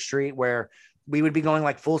this weird street where we would be going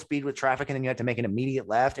like full speed with traffic, and then you had to make an immediate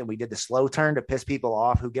left. And we did the slow turn to piss people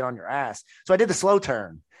off who get on your ass. So I did the slow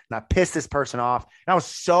turn. And I pissed this person off. And I was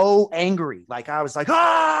so angry. Like I was like,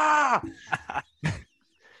 ah! And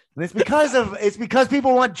it's because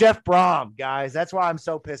people want Jeff Brom, guys. That's why I'm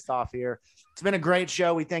so pissed off here. It's been a great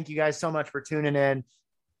show. We thank you guys so much for tuning in.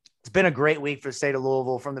 It's been a great week for the state of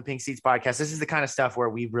Louisville from the Pink Seats podcast. This is the kind of stuff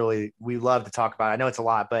where we love to talk about. I know it's a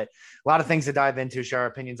lot, but a lot of things to dive into, share our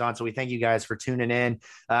opinions on. So we thank you guys for tuning in.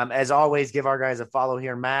 As always, give our guys a follow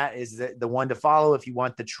here. Matt is the one to follow if you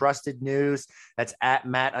want the trusted news. That's at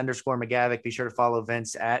Matt_McGavick. Be sure to follow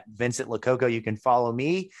Vince at Vincent Lococo. You can follow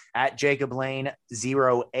me at Jacob Lane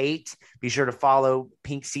 08. Be sure to follow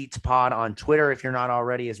Pink Seats Pod on Twitter if you're not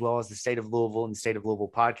already, as well as the State of Louisville and the State of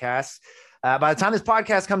Louisville podcasts. By the time this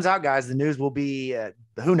podcast comes out, guys, the news will be,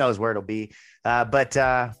 who knows where it'll be, but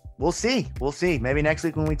we'll see. We'll see. Maybe next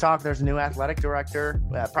week when we talk, there's a new athletic director,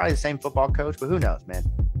 probably the same football coach, but who knows, man.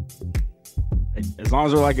 As long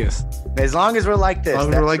as we're like this. As long as we're like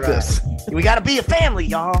this. This. We got to be a family,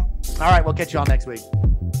 y'all. All right, we'll catch you all next week.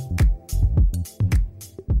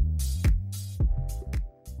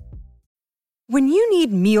 When you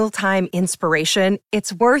need mealtime inspiration,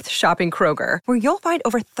 it's worth shopping Kroger, where you'll find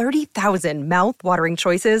over 30,000 mouth-watering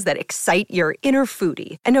choices that excite your inner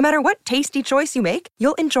foodie. And no matter what tasty choice you make,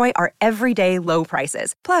 you'll enjoy our everyday low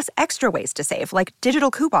prices, plus extra ways to save, like digital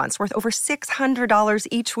coupons worth over $600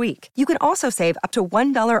 each week. You can also save up to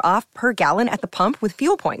 $1 off per gallon at the pump with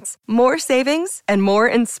fuel points. More savings and more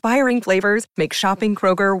inspiring flavors make shopping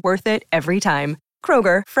Kroger worth it every time.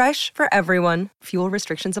 Kroger, fresh for everyone. Fuel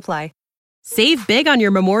restrictions apply. Save big on your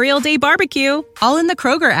Memorial Day barbecue, all in the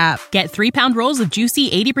Kroger app. Get 3-pound rolls of juicy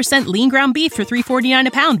 80% lean ground beef for $3.49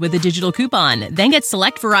 a pound with a digital coupon. Then get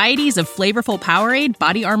select varieties of flavorful Powerade,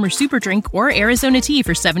 Body Armor Super Drink, or Arizona tea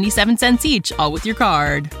for 77 cents each, all with your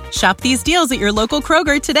card. Shop these deals at your local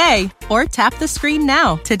Kroger today, or tap the screen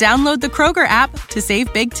now to download the Kroger app to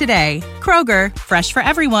save big today. Kroger, fresh for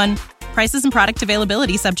everyone. Prices and product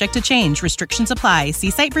availability subject to change. Restrictions apply. See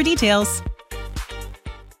site for details.